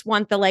you just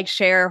want the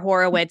Cher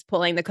Horowitz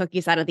pulling the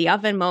cookies out of the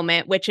oven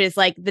moment, which is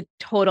the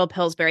total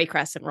Pillsbury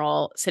crescent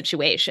roll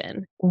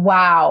situation.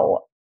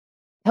 Wow.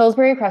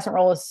 Pillsbury crescent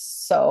roll is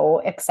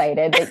so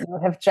excited that you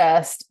have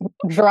just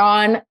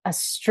drawn a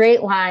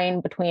straight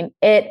line between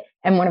it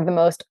and one of the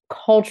most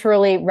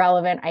culturally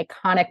relevant,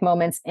 iconic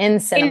moments in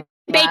cinema.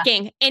 In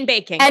baking. And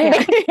baking.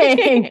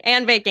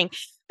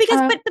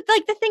 Because, but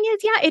the thing is,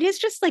 yeah, it is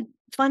just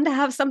fun to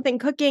have something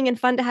cooking and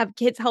fun to have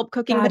kids help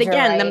cooking. God, but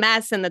again, the right.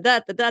 mess and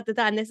the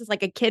and this is a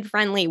kid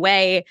friendly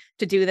way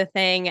to do the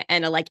thing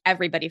and a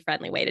everybody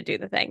friendly way to do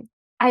the thing.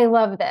 I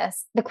love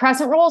this. The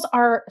crescent rolls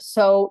are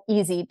so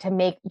easy to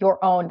make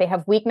your own. They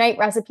have weeknight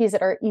recipes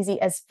that are easy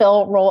as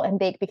fill, roll, and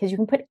bake because you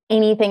can put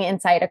anything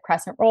inside a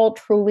crescent roll,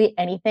 truly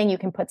anything. You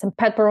can put some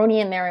pepperoni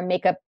in there and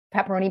make a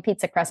pepperoni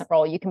pizza crescent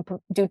roll. You can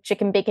do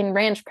chicken bacon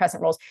ranch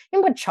crescent rolls. You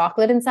can put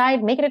chocolate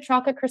inside, make it a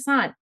chocolate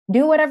croissant.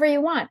 Do whatever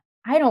you want.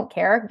 I don't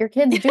care. Your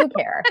kids do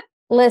care.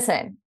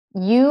 Listen,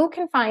 you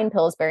can find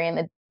Pillsbury in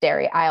the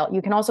dairy aisle.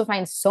 You can also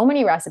find so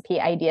many recipe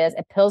ideas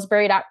at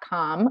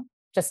Pillsbury.com.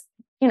 Just,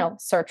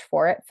 search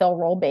for it, fill,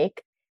 roll,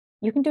 bake.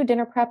 You can do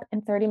dinner prep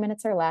in 30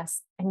 minutes or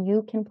less, and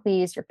you can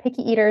please your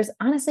picky eaters.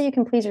 Honestly, you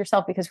can please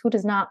yourself because who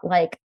does not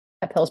like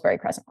a Pillsbury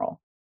crescent roll?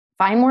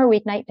 Find more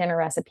weeknight dinner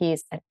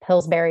recipes at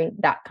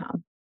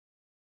Pillsbury.com.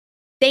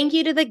 Thank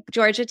you to the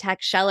Georgia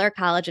Tech Scheller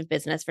College of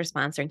Business for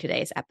sponsoring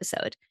today's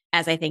episode.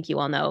 As I think you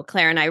all know,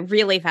 Claire and I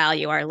really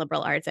value our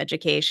liberal arts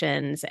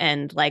educations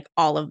and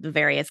all of the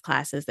various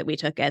classes that we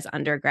took as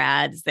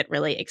undergrads that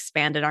really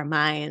expanded our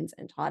minds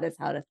and taught us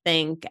how to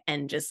think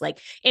and just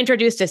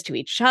introduced us to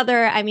each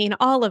other. I mean,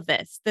 all of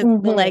this,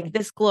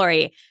 this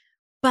glory.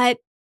 But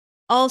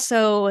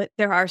also,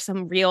 there are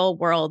some real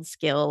world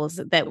skills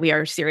that we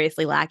are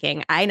seriously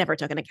lacking. I never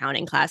took an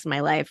accounting class in my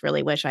life.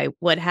 Really wish I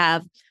would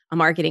have. A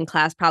marketing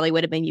class probably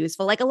would have been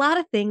useful. A lot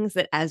of things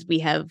that as we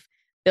have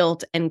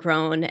built and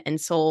grown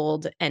and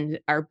sold and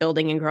are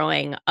building and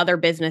growing other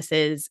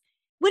businesses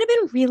would have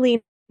been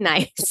really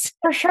nice.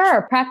 For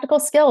sure. Practical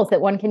skills that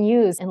one can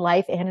use in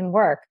life and in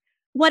work.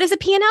 What does a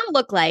P&L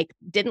look like?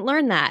 Didn't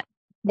learn that.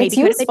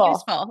 Maybe It's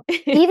useful.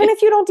 Even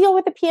if you don't deal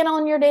with the P&L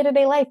in your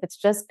day-to-day life, it's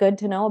just good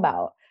to know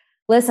about.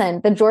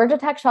 Listen, the Georgia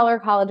Tech Scheller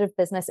College of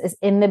Business is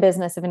in the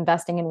business of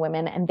investing in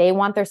women, and they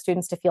want their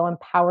students to feel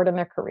empowered in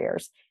their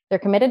careers. They're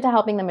committed to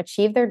helping them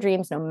achieve their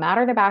dreams, no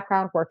matter their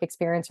background, work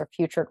experience, or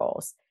future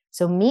goals.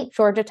 So meet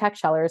Georgia Tech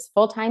Scheller's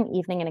full-time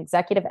evening and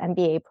executive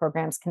MBA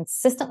programs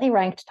consistently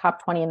ranked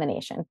top 20 in the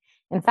nation.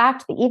 In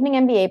fact, the evening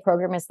MBA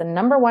program is the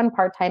 #1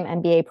 part-time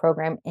MBA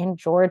program in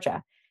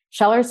Georgia.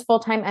 Scheller's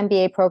full-time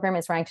MBA program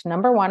is ranked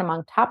 #1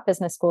 among top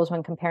business schools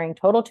when comparing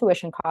total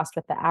tuition cost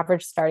with the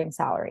average starting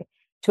salary.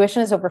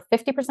 Tuition is over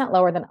 50%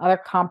 lower than other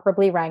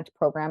comparably ranked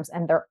programs,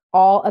 and they're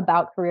all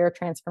about career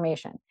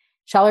transformation.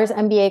 Scheller's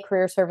MBA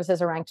career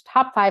services are ranked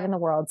top 5 in the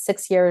world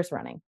 6 years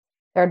running.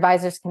 Their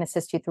advisors can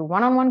assist you through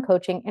one-on-one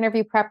coaching,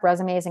 interview prep,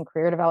 resumes, and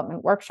career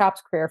development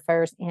workshops, career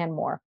fairs, and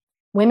more.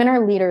 Women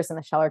are leaders in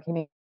the Scheller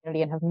community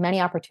and have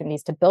many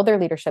opportunities to build their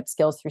leadership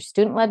skills through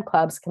student-led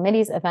clubs,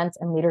 committees, events,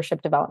 and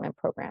leadership development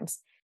programs.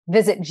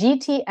 Visit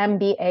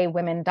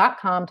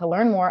gtmbawomen.com to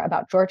learn more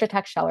about Georgia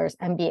Tech Scheller's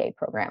MBA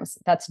programs.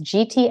 That's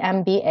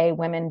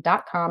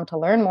gtmbawomen.com to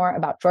learn more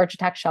about Georgia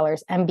Tech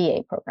Scheller's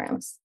MBA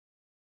programs.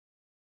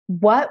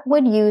 What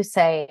would you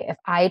say if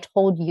I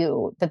told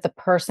you that the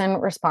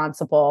person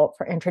responsible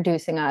for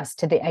introducing us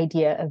to the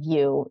idea of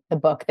you, the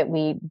book that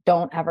we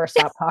don't ever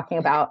stop talking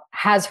about,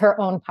 has her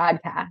own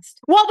podcast?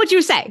 What would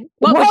you say?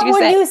 What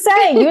would you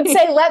say? You'd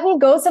say, let me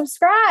go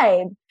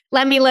subscribe.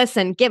 Let me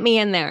listen. Get me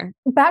in there.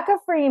 Becca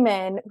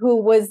Freeman,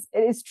 who is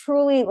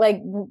truly like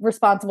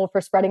responsible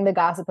for spreading the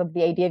gossip of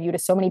the idea of you to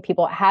so many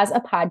people, has a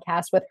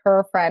podcast with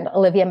her friend,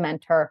 Olivia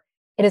Mentor.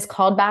 It is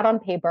called Bad on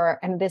Paper,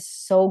 and it is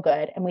so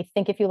good. And we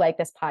think if you like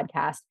this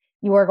podcast,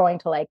 you are going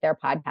to like their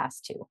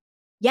podcast too.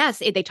 Yes,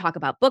 they talk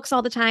about books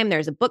all the time.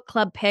 There's a book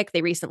club pick.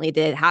 They recently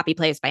did Happy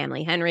Place by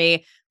Emily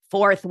Henry,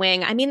 Fourth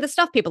Wing. I mean, the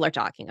stuff people are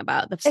talking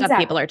about,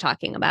 people are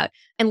talking about.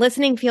 And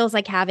listening feels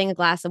like having a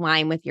glass of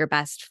wine with your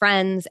best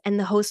friends. And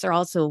the hosts are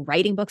also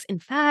writing books. In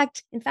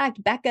fact,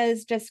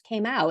 Becca's just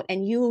came out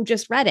and you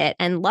just read it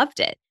and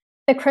loved it.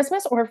 The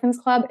Christmas Orphans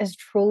Club is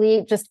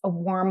truly just a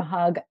warm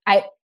hug.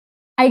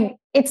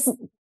 It's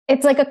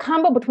like a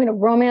combo between a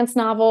romance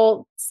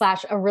novel /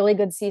 a really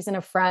good season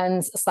of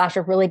Friends /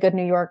 a really good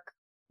New York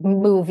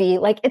movie.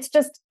 Like it's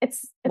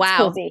wow.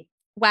 cozy.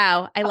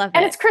 Wow. I love it.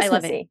 And it's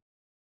Christmassy.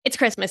 It's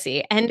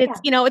Christmassy and it's,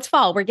 it's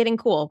fall. We're getting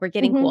cool.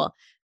 Cool.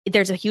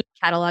 There's a huge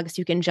catalog so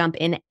you can jump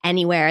in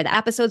anywhere. The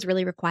episodes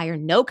really require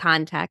no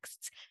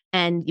context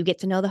and you get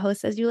to know the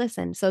hosts as you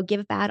listen. So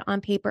give Bad on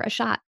Paper a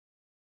shot.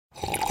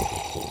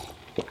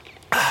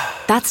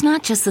 That's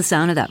not just the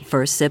sound of that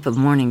first sip of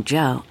Morning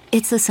Joe.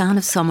 It's the sound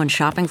of someone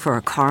shopping for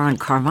a car on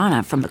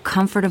Carvana from the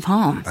comfort of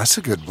home. That's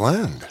a good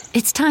blend.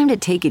 It's time to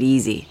take it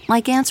easy,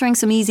 like answering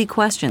some easy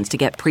questions to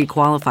get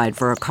pre-qualified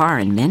for a car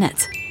in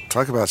minutes.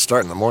 Talk about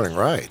starting the morning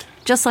right.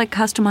 Just like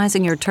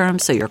customizing your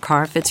terms so your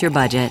car fits your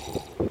budget.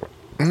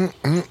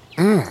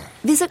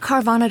 Visit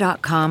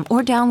Carvana.com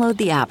or download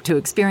the app to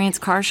experience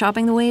car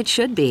shopping the way it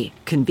should be.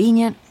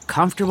 Convenient,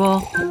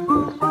 comfortable.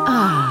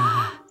 Ah.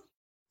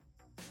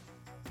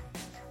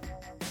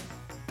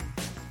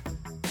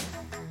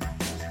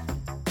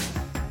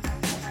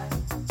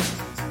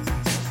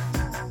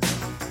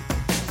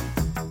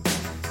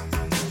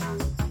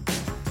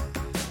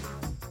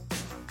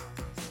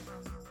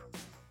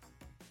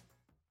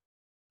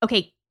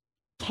 Okay,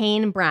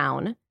 Kane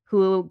Brown,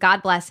 who,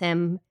 God bless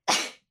him,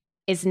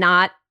 has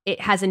a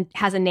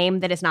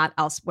name that is not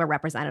elsewhere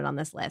represented on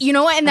this list. You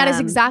know what? And that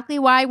is exactly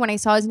why when I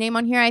saw his name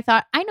on here, I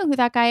thought, I know who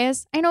that guy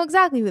is. I know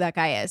exactly who that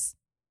guy is.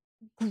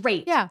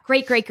 Great. Yeah.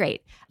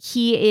 Great.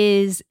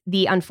 He is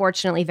the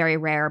unfortunately very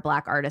rare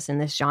Black artist in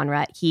this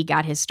genre. He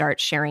got his start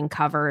sharing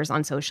covers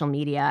on social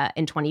media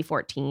in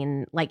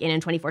 2014. In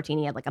 2014,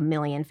 he had like 1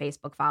 million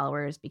Facebook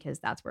followers because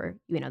that's where,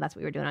 that's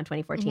what we were doing on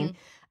 2014.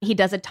 Mm-hmm. He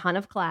does a ton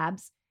of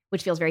collabs,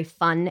 which feels very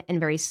fun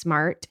and very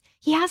smart.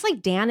 He has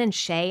like Dan and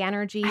Shay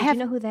energy. Do you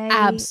know who they are?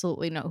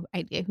 Absolutely no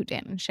idea who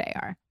Dan and Shay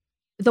are.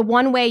 The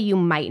one way you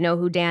might know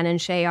who Dan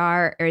and Shay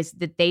are is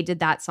that they did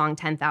that song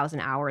 10,000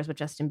 Hours with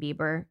Justin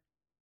Bieber.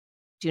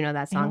 Do you know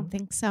that song? I don't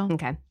think so.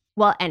 Okay.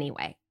 Well,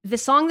 anyway, the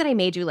song that I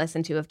made you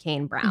listen to of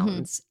Kane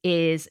Brown's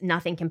is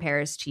Nothing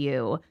Compares to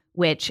You,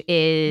 which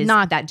is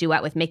not that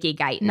duet with Mickey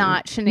Guyton.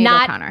 Not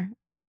Sinead O'Connor.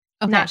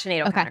 Okay. Not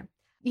Sinead O'Connor. Okay.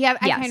 Yeah,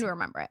 I kind of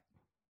remember it.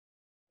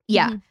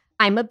 Yeah. Mm-hmm.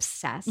 I'm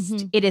obsessed.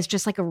 Mm-hmm. It is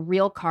just like a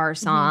real car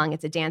song. Mm-hmm.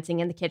 It's a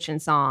dancing in the kitchen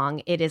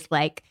song. It is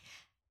like,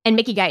 and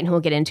Mickey Guyton, who we'll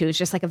get into, is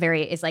just like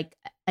is like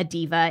a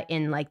diva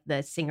in like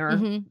the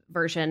singer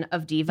version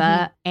of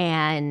diva. Mm-hmm.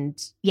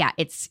 And yeah,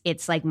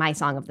 it's like my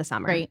song of the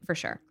summer. Great. For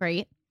sure.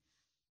 Great.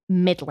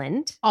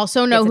 Midland.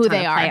 Also know who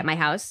they are. Play at my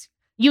house.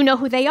 You know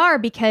who they are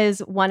because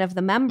one of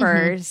the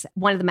members,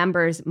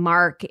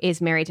 Mark,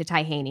 is married to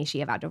Ty Haney, She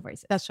of Outdoor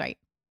Voices. That's right.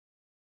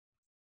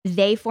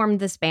 They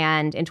formed this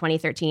band in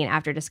 2013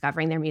 after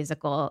discovering their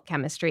musical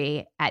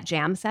chemistry at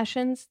jam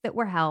sessions that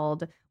were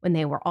held when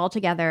they were all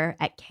together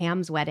at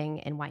Cam's wedding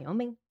in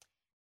Wyoming.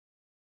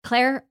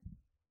 Claire,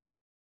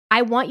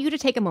 I want you to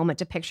take a moment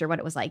to picture what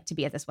it was like to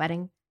be at this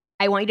wedding.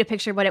 I want you to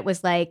picture what it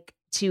was like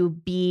to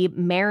be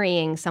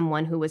marrying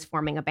someone who was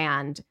forming a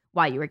band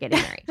while you were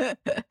getting married.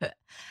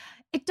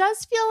 It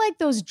does feel like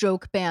those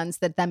joke bands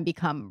that then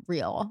become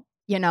real,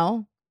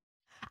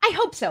 I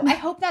hope so. I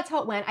hope that's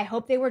how it went. I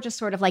hope they were just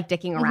sort of like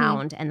dicking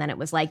around. And then it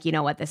was like, you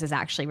know what? This is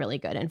actually really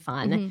good and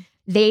fun. Mm-hmm.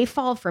 They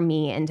fall for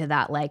me into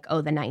that like,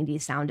 oh, the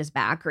 90s sound is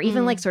back. Or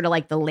even like sort of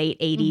like the late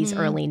 80s,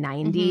 early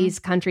 90s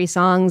country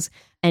songs.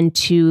 And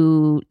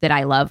two that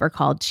I love are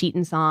called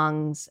Cheatin'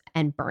 Songs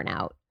and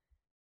Burnout.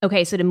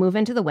 Okay, so to move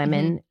into the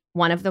women,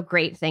 one of the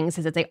great things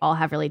is that they all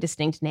have really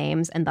distinct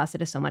names, and thus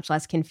it is so much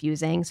less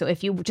confusing. So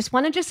if you just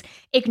want to just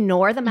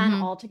ignore the men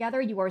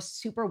altogether, you are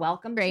super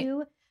welcome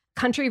to.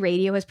 Country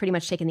radio has pretty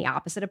much taken the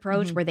opposite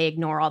approach where they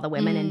ignore all the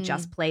women and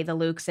just play the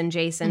Lukes and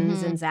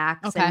Jasons and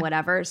Zachs and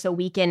whatever. So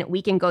we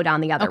can go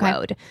down the other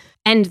road.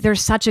 And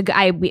there's such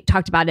a we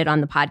talked about it on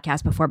the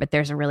podcast before, but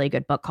there's a really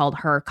good book called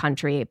Her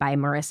Country by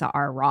Marissa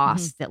R.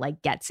 Ross that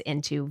like gets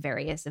into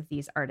various of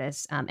these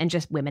artists and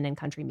just women in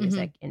country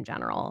music in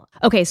general.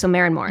 Okay, so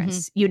Maren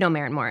Morris. You know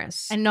Maren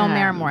Morris. I know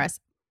Maren Morris.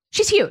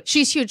 She's huge.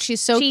 She's huge. She's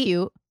so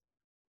cute.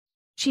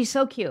 She's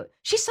so cute.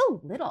 She's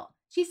so little.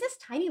 She's this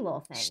tiny little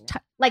thing,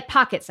 like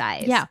pocket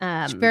size.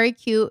 Yeah, she's very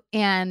cute.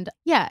 And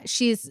yeah,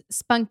 she's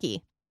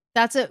spunky.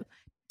 That's a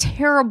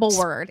terrible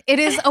word. It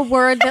is a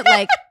word that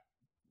like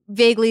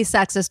vaguely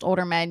sexist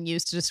older men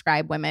use to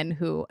describe women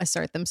who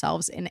assert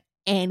themselves in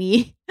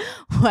any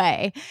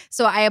way.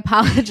 So I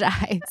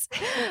apologize.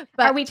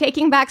 But are we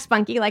taking back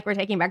spunky like we're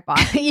taking back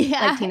boss?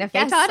 Yeah, like Tina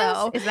Fey taught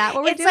us? Is that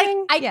what we're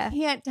doing? Like, I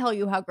can't tell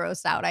you how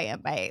grossed out I am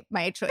by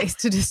my choice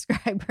to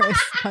describe her as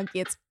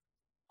spunky. It's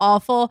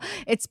awful.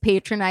 It's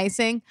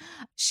patronizing.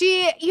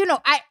 She, you know,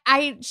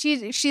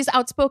 she's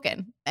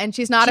outspoken and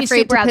she's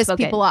afraid to piss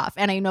people off.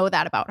 And I know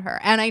that about her.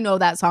 And I know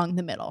that song,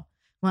 The Middle.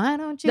 Why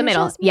don't you The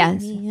Middle, just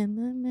meet me in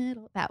the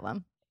middle? That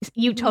one.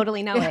 You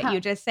totally know it. You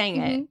just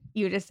sang it.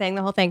 You just sang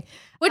the whole thing.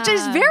 Which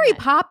is very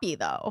poppy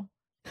though.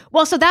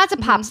 Well, so that's a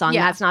pop song.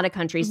 Yeah. That's not a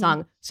country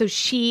song. So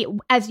she,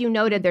 as you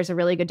noted, there's a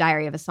really good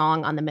Diary of a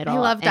Song on The Middle. I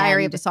love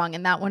Diary of a Song.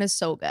 And that one is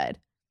so good.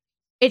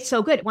 It's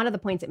so good. One of the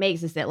points it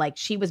makes is that like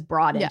she was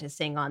brought in to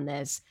sing on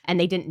this and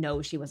they didn't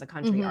know she was a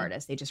country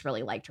artist. They just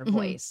really liked her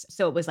voice.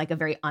 So it was like a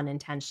very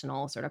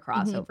unintentional sort of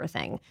crossover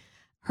thing.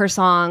 Her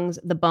songs,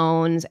 The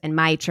Bones and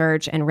My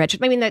Church and Rich.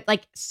 I mean, they're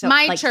like so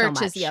My like, Church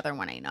so is the other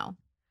one I know.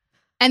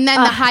 And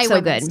then the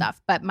Highwayman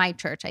stuff. But My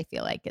Church, I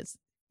feel like, is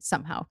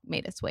somehow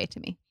made its way to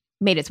me.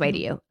 Made its way to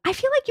you. I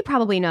feel like you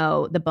probably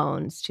know The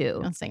Bones too.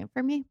 Don't sing it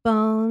for me.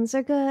 Bones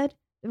are good.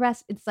 The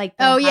rest, it's like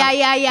yeah.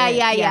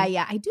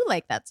 I do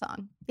like that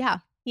song. Yeah.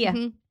 Yeah.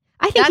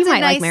 I think you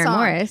might like Maren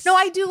Morris. No,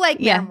 I do like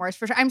Maren Morris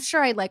for sure. I'm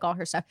sure I like all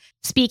her stuff.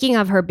 Speaking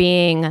of her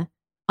being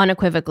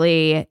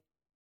unequivocally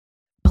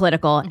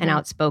political and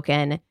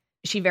outspoken,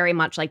 she very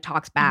much like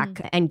talks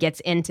back and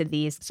gets into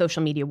these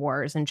social media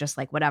wars and just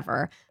like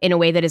whatever in a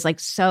way that is like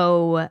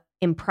so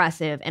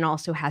impressive and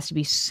also has to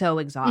be so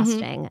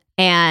exhausting.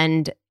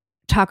 And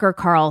Tucker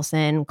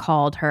Carlson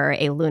called her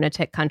a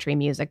lunatic country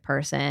music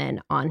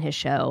person on his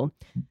show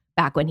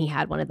back when he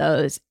had one of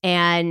those.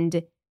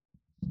 And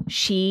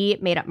she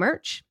made up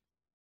merch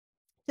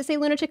to say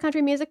lunatic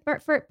country music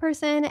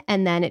person.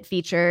 And then it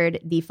featured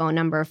the phone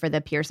number for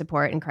the peer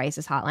support and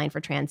crisis hotline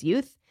for trans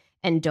youth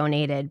and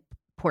donated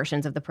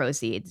portions of the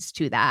proceeds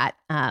to that.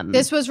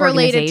 This was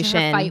related to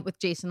her fight with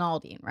Jason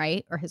Aldean,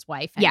 right? Or his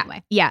wife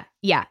anyway. Yeah.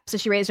 So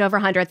she raised over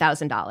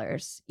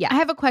 $100,000. Yeah. I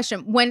have a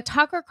question. When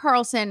Tucker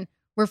Carlson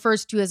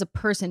refers to you as a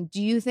person,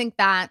 do you think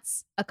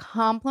that's a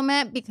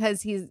compliment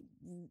because he's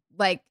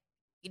like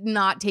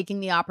not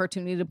taking the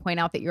opportunity to point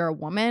out that you're a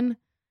woman?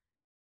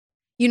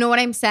 You know what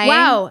I'm saying?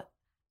 Wow.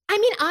 I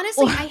mean,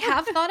 honestly, I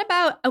have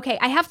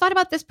thought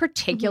about this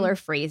particular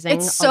phrasing.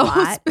 It's so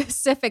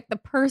specific, the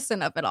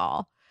person of it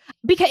all.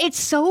 Because it's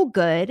so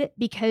good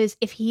because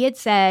if he had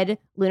said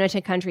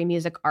lunatic country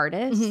music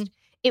artist,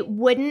 it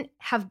wouldn't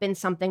have been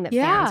something that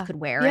fans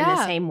could wear in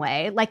the same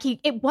way. Like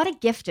what a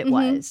gift it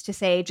was to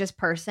say just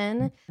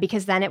person,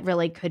 because then it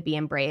really could be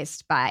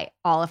embraced by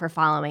all of her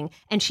following.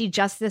 And she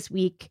just this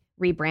week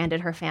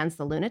rebranded her fans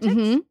the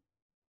Lunatics.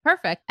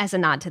 Perfect. As a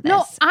nod to this.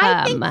 No,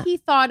 I think he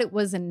thought it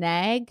was a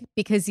nag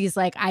because he's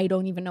like, I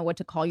don't even know what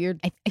to call you.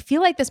 I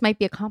feel like this might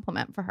be a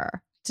compliment for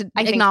her to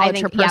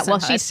acknowledge her personhood. Yeah, well,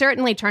 she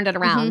certainly turned it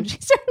around. She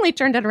certainly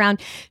turned it around.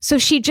 So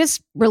she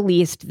just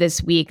released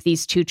this week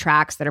these 2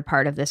 tracks that are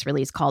part of this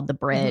release called The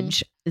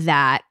Bridge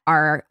that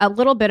are a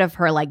little bit of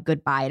her like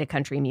goodbye to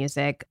country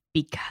music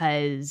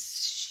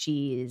because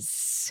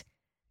she's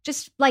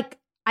just like,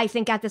 I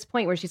think at this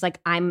point where she's like,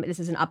 this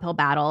is an uphill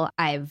battle.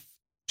 I've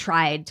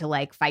tried to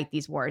like fight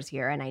these wars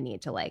here and I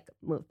need to like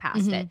move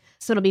past it.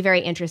 So it'll be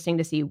very interesting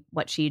to see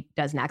what she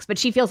does next. But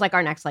she feels like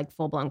our next like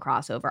full-blown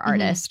crossover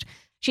artist.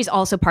 She's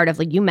also part of,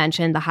 like you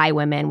mentioned, the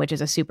Highwaymen, which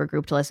is a super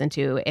group to listen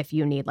to if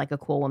you need like a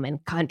cool woman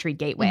country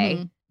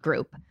gateway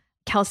group.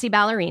 Kelsea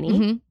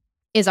Ballerini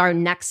is our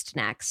next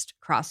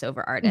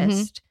crossover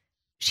artist.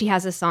 She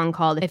has a song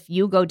called If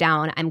You Go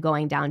Down, I'm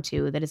Going Down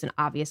Too, that is an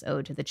obvious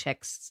ode to the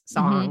Chicks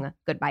song,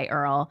 Goodbye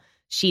Earl.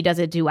 She does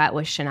a duet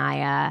with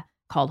Shania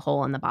called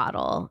Hole in the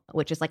Bottle,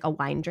 which is like a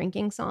wine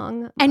drinking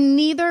song. And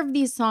neither of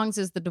these songs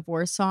is the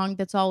divorce song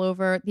that's all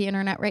over the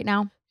internet right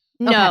now?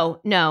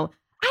 No.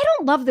 I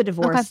don't love the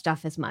divorce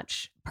stuff as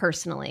much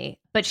personally,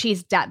 but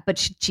she's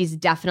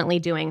definitely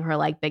doing her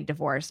like big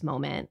divorce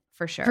moment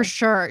for sure. For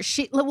sure.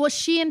 She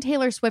and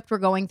Taylor Swift were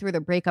going through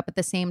the breakup at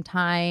the same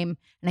time,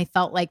 and I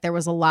felt like there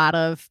was a lot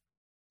of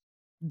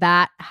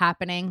that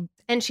happening.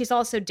 And she's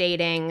also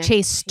dating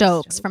Chase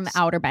Stokes from the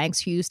Outer Banks,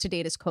 who used to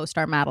date his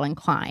co-star Madeline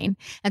Klein,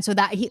 and so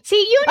that he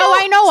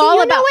I know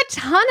a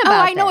ton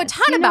about. I know a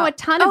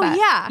ton about. Oh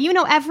yeah, you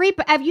know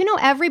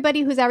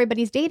everybody who's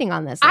everybody's dating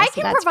on this list. I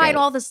can provide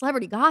all the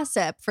celebrity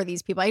gossip for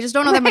these people. I just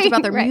don't know that much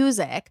about their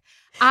music.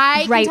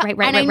 I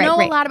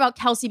know a lot about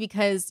Kelsey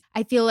because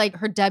I feel like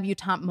her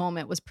debutante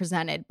moment was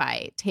presented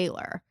by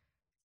Taylor.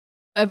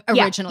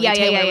 Originally,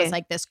 Taylor was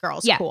like, "This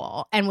girl's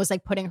cool," and was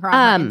like putting her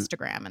on her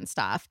Instagram and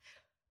stuff.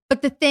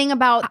 But the thing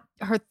about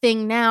her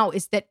thing now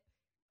is that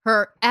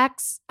her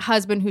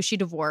ex-husband, who she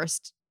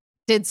divorced,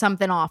 did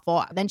something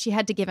awful. Then she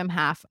had to give him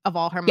half of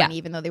all her money,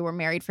 even though they were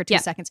married for 2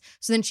 seconds.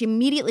 So then she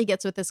immediately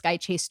gets with this guy,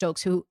 Chase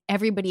Stokes, who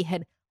everybody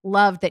had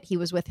loved that he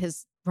was with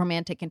his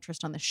romantic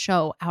interest on the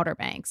show, Outer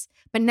Banks.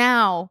 But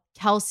now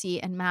Kelsey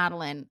and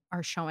Madeline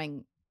are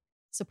showing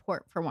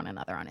support for one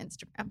another on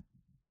Instagram.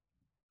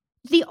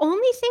 The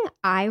only thing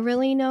I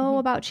really know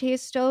about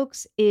Chase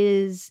Stokes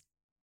is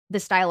the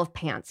style of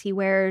pants he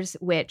wears,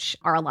 which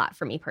are a lot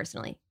for me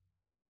personally.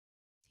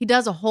 He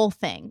does a whole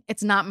thing.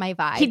 It's not my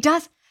vibe.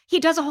 He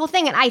does a whole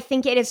thing, and I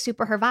think it is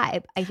super her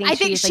vibe. I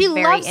think she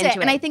loves it,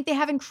 and I think they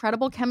have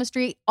incredible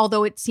chemistry.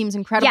 Although it seems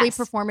incredibly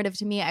performative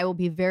to me, I will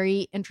be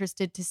very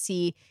interested to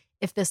see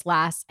if this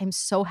lasts. I'm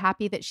so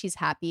happy that she's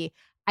happy.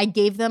 I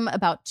gave them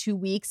about 2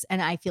 weeks, and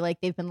I feel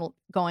like they've been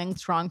going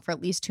strong for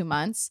at least 2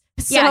 months.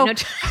 So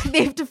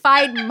they've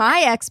defied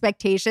my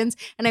expectations,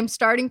 and I'm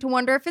starting to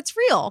wonder if it's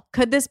real.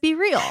 Could this be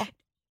real?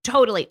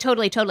 Totally.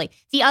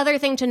 The other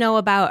thing to know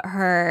about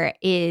her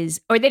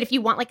is, or that if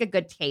you want like a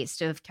good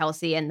taste of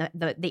Kelsey and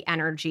the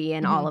energy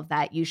and all of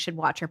that, you should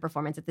watch her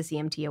performance at the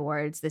CMT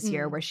Awards this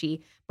year, where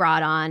she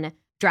brought on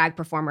drag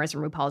performers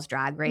from RuPaul's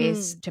Drag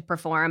Race to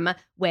perform,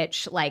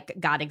 which like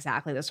got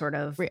exactly the sort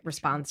of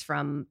response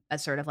from a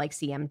sort of like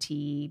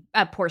CMT,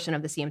 a portion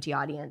of the CMT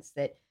audience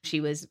that she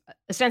was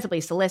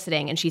ostensibly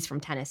soliciting, and she's from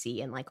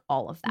Tennessee and like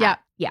all of that.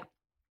 Yeah.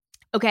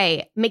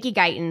 Okay, Mickey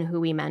Guyton, who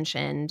we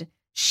mentioned,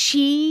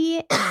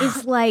 she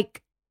is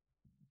like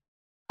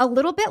a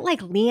little bit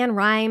like LeAnn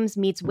Rimes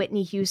meets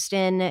Whitney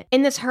Houston.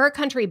 In this Her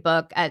Country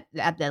book, at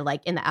the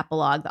like in the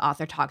epilogue, the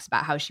author talks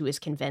about how she was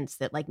convinced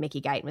that like Mickey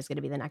Guyton was going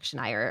to be the next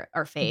Shania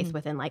or Faith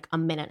within like a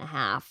minute and a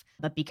half.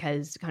 But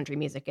because country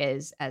music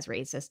is as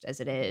racist as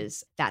it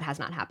is, that has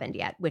not happened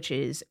yet, which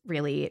is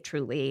really,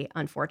 truly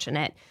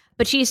unfortunate.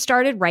 But she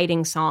started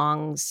writing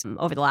songs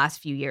over the last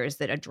few years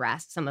that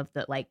address some of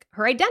the like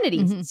her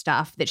identity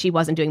stuff that she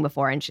wasn't doing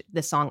before. And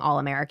the song All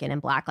American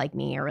and Black Like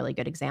Me are really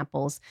good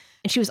examples.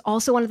 And she was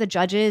also one of the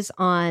judges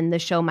on the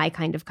show My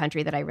Kind of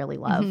Country that I really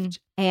loved.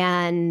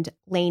 And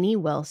Lainey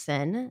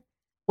Wilson,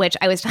 which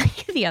I was telling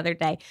you the other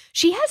day,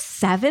 she has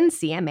 7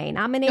 CMA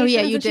nominations. Oh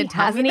yeah, you did. She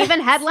hasn't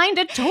even headlined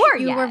a tour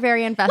yet. You were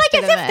very invested.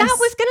 Like as if that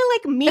was gonna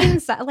like mean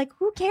something. Like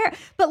who cares?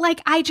 But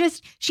like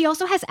she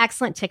also has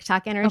excellent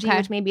TikTok energy,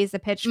 which maybe is the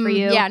pitch for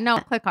you. Yeah, no,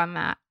 click on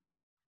that.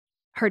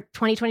 Her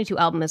 2022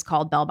 album is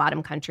called Bell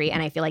Bottom Country,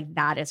 and I feel like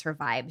that is her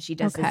vibe. She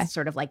does this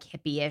sort of like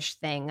hippie-ish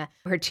thing.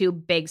 Her 2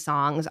 big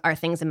songs are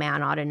Things a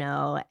Man Ought to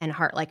Know and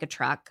Heart Like a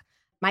Truck.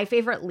 My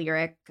favorite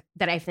lyric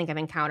that I think I've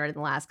encountered in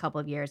the last couple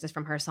of years is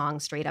from her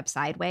song Straight Up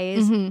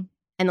Sideways. And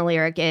the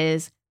lyric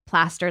is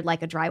plastered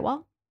like a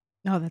drywall.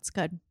 Oh, that's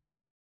good.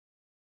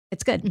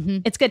 It's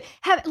good. It's good.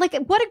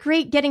 What a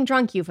great getting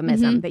drunk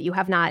euphemism that you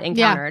have not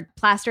encountered. Yeah.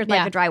 Plastered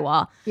like a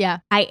drywall. Yeah.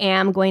 I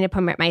am going to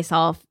permit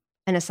myself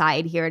an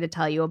aside here to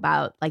tell you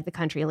about like the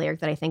country lyric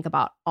that I think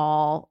about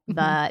all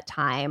the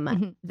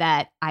time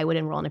that I would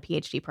enroll in a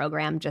PhD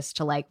program just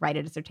to like write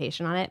a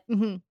dissertation on it.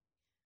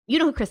 You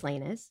know who Chris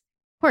Lane is?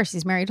 Of course,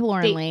 he's married to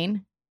Lauren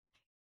Lane.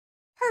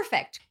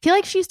 Perfect. I feel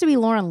like she used to be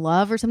Lauren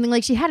Love or something.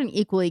 Like she had an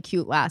equally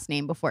cute last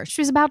name before.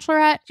 She was a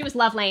Bachelorette. She was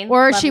Love Lane.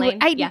 Or Love Lane.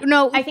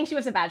 I think she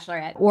was a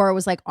Bachelorette. Or it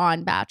was like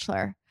on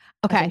Bachelor.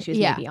 Okay. I think she was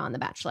maybe on The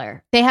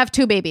Bachelor. They have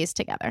 2 babies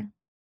together.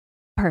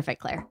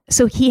 Perfect, Claire.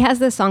 So he has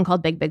this song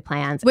called Big Big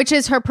Plans, which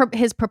is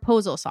his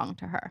proposal song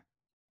to her.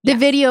 The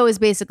video is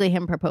basically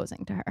him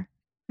proposing to her.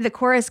 The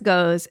chorus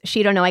goes,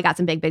 "She don't know I got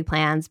some big, big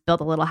plans.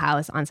 Build a little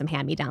house on some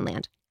hand-me-down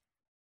land."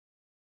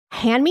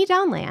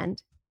 Hand-me-down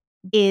land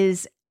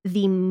is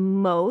the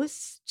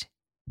most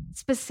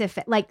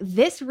specific, like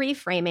this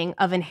reframing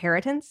of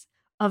inheritance,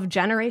 of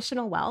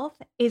generational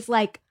wealth is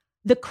like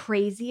the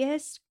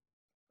craziest.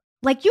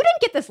 Like you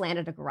didn't get this land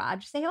at a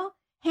garage sale.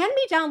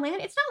 Hand-me-down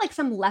land, it's not like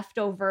some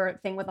leftover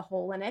thing with a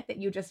hole in it that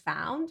you just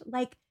found.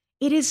 Like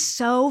it is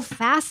so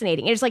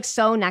fascinating. It is like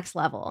so next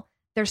level.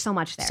 There's so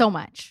much there. So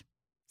much.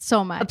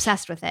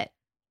 Obsessed with it.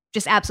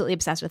 Just absolutely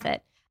obsessed with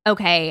it.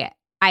 Okay,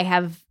 I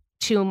have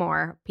 2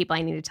 more people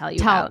I need to tell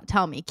you about.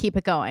 Tell me. Keep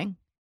it going.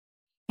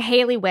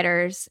 Hailey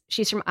Witters.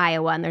 She's from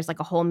Iowa, and there's like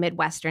a whole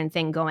Midwestern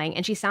thing going.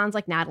 And she sounds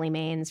like Natalie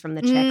Maines from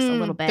The Chicks a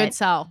little bit. Good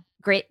sell.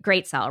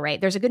 Great sell, right?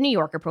 There's a good New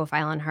Yorker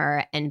profile on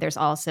her. And there's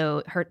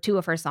also 2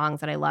 of her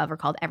songs that I love are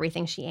called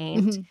Everything She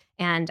Ain't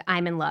and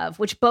I'm in Love,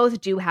 which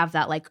both do have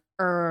that like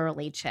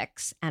early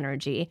Chicks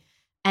energy.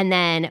 And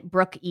then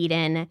Brooke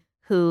Eden,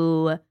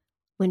 who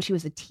when she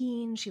was a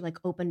teen, she like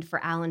opened for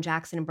Alan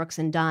Jackson and Brooks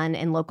and Dunn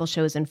in local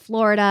shows in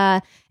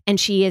Florida. And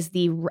she is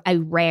a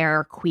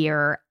rare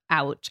queer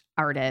out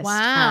artist.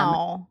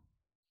 Wow.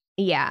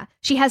 Yeah.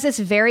 She has this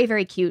very,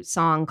 very cute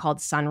song called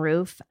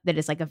Sunroof that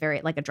is like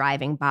a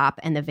driving bop.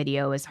 And the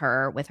video is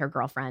her with her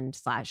girlfriend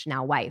 /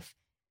 now wife.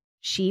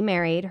 She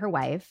married her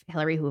wife,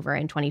 Hillary Hoover,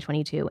 in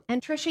 2022. And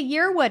Trisha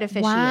Yearwood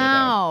officiated.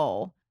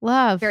 Wow.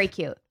 Love. Very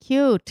cute.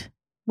 Cute.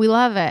 We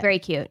love it. Very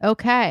cute.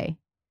 Okay.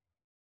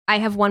 I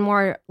have one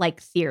more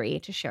like theory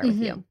to share with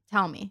you.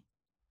 Tell me.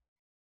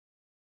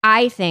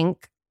 I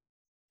think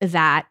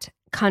that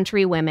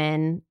country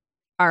women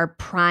are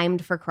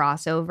primed for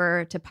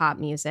crossover to pop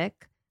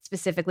music.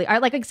 Specifically, are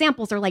like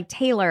examples are like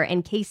Taylor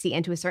and Casey,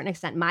 and to a certain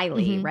extent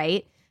Miley,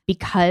 right?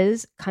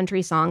 Because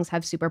country songs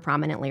have super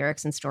prominent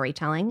lyrics and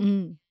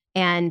storytelling,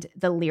 and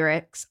the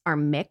lyrics are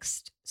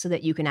mixed so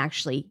that you can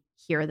actually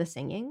hear the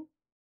singing.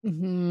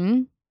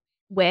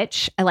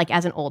 Which, like,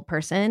 as an old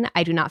person,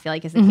 I do not feel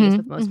like is the case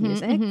with most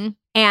music.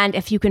 And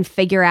if you can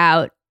figure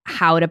out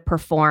how to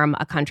perform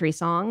a country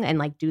song and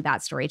like do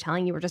that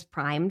storytelling, you were just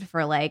primed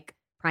for like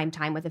prime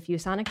time with a few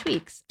sonic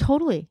tweaks.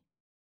 Totally.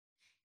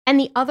 And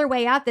the other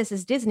way out this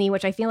is Disney,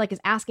 which I feel like is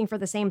asking for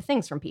the same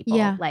things from people.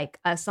 Yeah. Like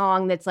a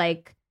song that's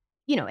like,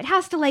 you know, it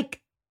has to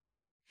like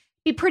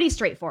be pretty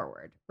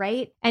straightforward,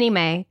 right?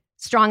 Anyway,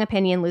 strong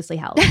opinion, loosely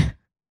held.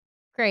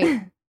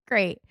 Great.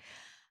 Great.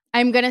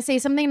 I'm going to say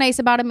something nice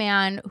about a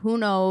man. Who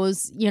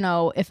knows, you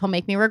know, if he'll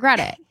make me regret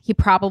it. He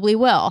probably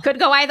will. Could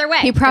go either way.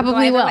 He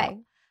probably will. Way.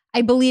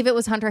 I believe it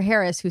was Hunter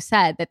Harris who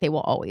said that they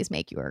will always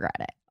make you regret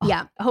it.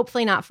 Yeah.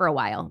 Hopefully not for a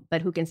while,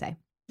 but who can say?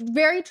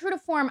 Very true to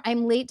form.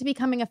 I'm late to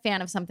becoming a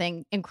fan of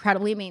something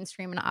incredibly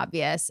mainstream and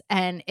obvious,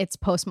 and it's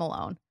Post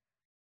Malone.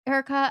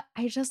 Erica,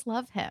 I just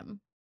love him.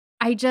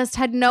 I just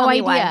had no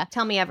idea. Why.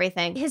 Tell me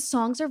everything. His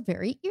songs are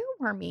very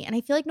earwormy, and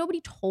I feel like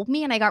nobody told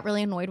me, and I got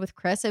really annoyed with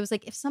Chris. I was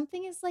like, if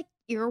something is like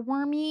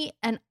earwormy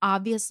and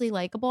obviously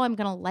likable, I'm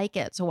going to like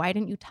it. So why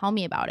didn't you tell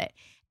me about it?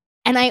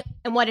 And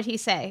what did he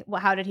say?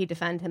 Well, how did he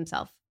defend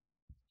himself?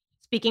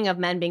 Speaking of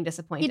men being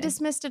disappointed. He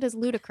dismissed it as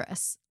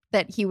ludicrous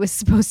that he was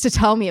supposed to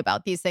tell me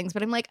about these things.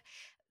 But I'm like,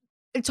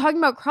 talking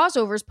about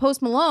crossovers,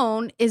 Post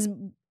Malone is,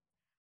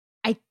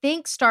 I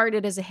think,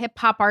 started as a hip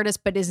hop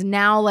artist, but is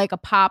now like a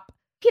pop.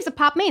 He's a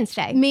pop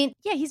mainstay.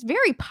 Yeah, he's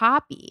very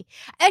poppy.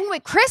 Anyway,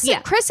 Chris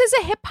is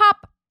a hip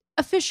hop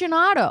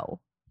aficionado.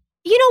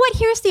 You know what?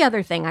 Here's the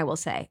other thing I will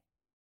say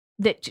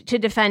that to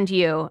defend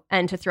you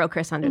and to throw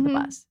Chris under the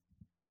bus.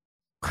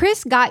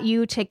 Chris got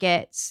you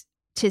tickets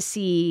to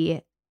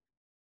see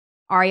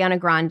Ariana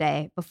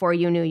Grande before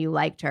you knew you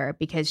liked her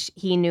because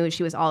he knew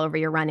she was all over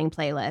your running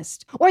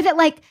playlist, or that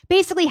like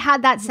basically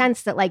had that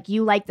sense that like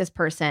you like this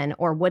person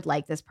or would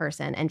like this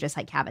person and just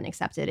like haven't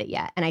accepted it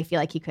yet. And I feel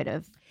like he could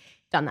have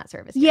done that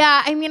service.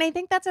 Yeah. I mean, I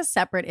think that's a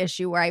separate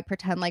issue where I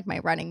pretend like my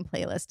running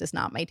playlist is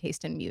not my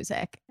taste in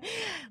music.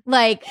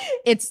 Like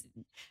it's,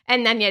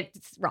 and then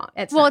it's wrong.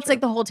 It's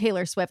like the whole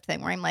Taylor Swift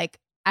thing where I'm like,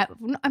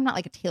 I'm not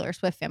like a Taylor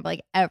Swift fan, but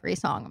like every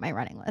song on my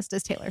running list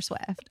is Taylor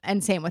Swift.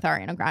 And same with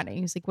Ariana Grande.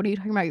 He's like, what are you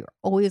talking about? You're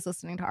always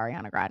listening to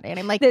Ariana Grande. And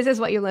I'm like, this is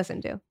what you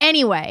listen to.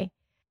 Anyway,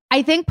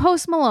 I think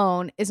Post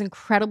Malone is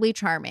incredibly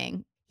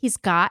charming. He's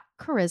got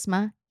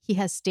charisma. He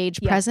has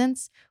stage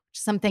presence, which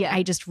is something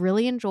I just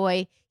really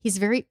enjoy. He's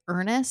very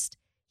earnest.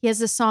 He has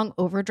this song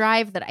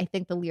Overdrive that I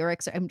think the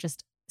lyrics I'm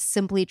just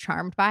simply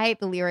charmed by.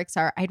 The lyrics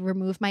are, I'd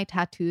remove my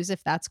tattoos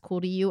if that's cool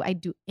to you.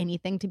 I'd do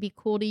anything to be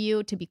cool to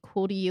you, to be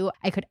cool to you.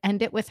 I could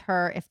end it with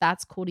her if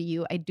that's cool to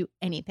you. I'd do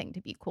anything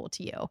to be cool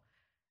to you.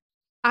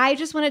 I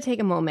just want to take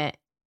a moment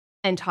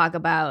and talk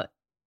about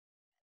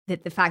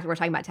the fact that we're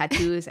talking about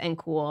tattoos and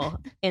cool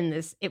in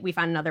this. We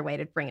found another way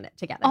to bring it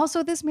together.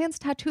 Also, this man's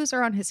tattoos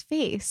are on his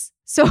face.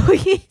 So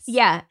he's...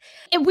 Yeah.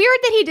 And weird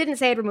that he didn't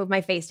say I'd remove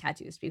my face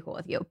tattoos to be cool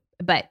with you.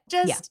 But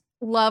just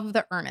love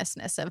the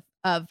earnestness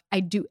of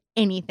I'd do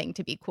anything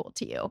to be cool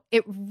to you.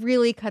 It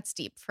really cuts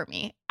deep for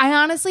me. I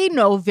honestly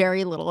know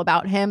very little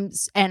about him,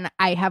 and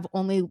I have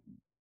only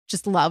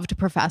just love to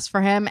profess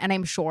for him. And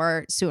I'm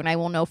sure soon I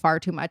will know far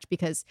too much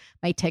because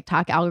my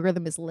TikTok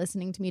algorithm is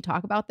listening to me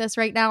talk about this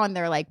right now. And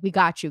they're like, we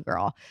got you,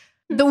 girl.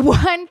 The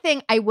one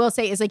thing I will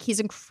say is like, he's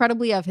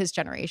incredibly of his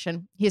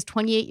generation. He is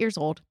 28 years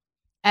old.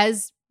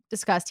 As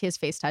discussed, he has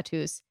face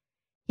tattoos.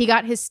 He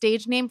got his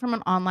stage name from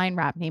an online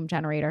rap name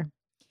generator.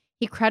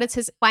 He credits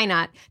his... Why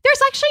not?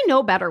 There's actually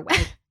no better way.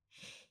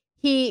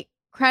 He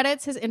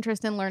credits his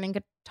interest in learning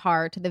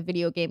guitar to the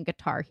video game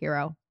Guitar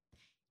Hero.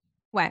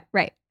 What?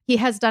 Right. He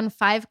has done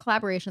 5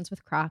 collaborations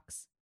with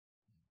Crocs.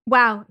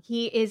 Wow.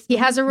 He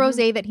has a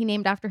rosé that he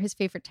named after his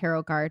favorite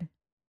tarot card.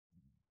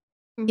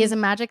 He is a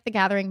Magic the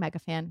Gathering mega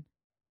fan.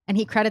 And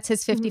he credits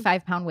his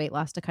 55-pound weight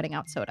loss to cutting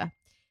out soda.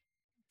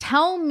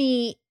 Tell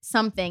me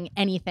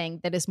anything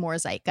that is more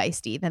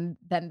zeitgeisty than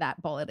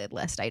that bulleted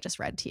list I just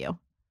read to you.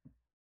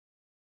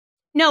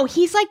 No,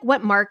 he's like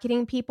what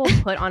marketing people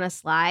put on a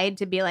slide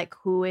to be like,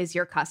 who is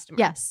your customer?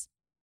 Yes.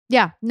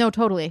 Yeah, no,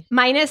 totally.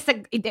 Minus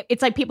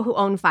it's like people who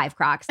own 5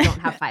 Crocs don't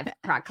have 5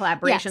 Croc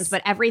collaborations,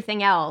 but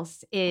everything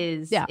else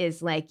is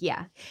like,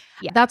 yeah.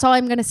 That's all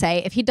I'm going to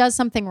say. If he does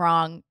something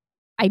wrong,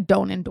 I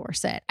don't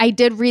endorse it. I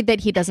did read that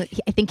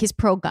I think he's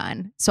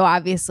pro-gun. So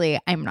obviously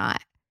I'm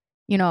not.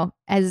 You know,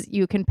 as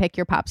you can pick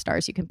your pop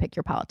stars, you can pick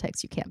your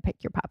politics. You can't pick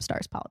your pop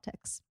stars'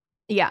 politics.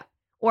 Yeah.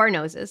 Or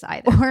noses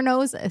either. Or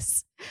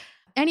noses.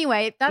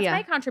 Anyway, that's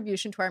my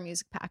contribution to our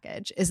music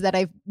package, is that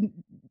I've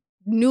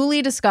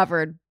newly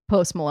discovered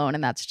Post Malone,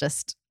 and that's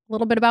just a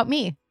little bit about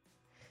me.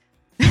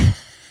 I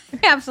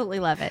absolutely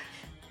love it.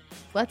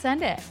 Let's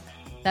end it.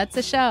 That's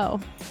the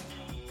show.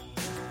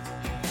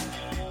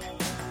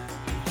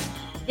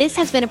 This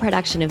has been a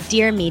production of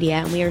Dear Media,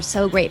 and we are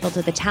so grateful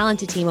to the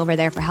talented team over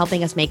there for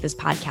helping us make this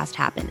podcast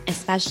happen,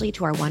 especially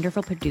to our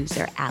wonderful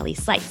producer, Allie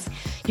Slice.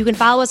 You can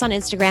follow us on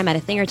Instagram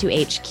at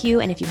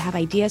athingertwohq, and if you have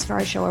ideas for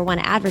our show or want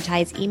to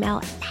advertise,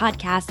 email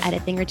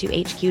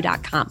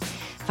podcast@athingertwohq.com.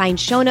 Find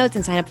show notes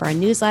and sign up for our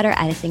newsletter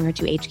at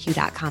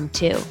athingertwohq.com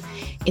too.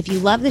 If you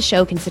love the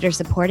show, consider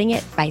supporting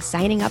it by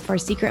signing up for our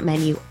secret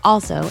menu,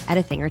 also at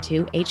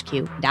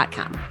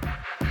athingertwohq.com.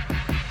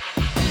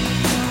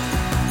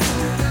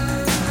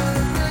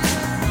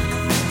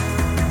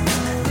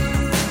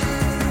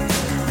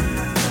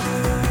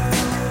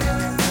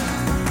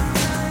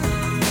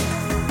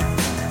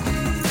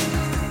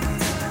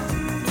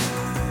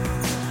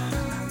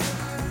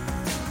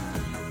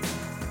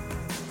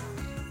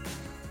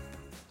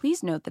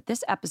 Please note that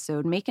this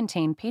episode may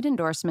contain paid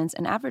endorsements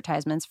and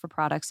advertisements for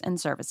products and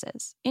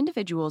services.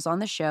 Individuals on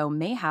the show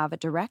may have a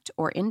direct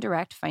or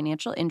indirect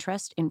financial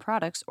interest in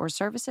products or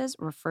services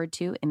referred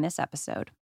to in this episode.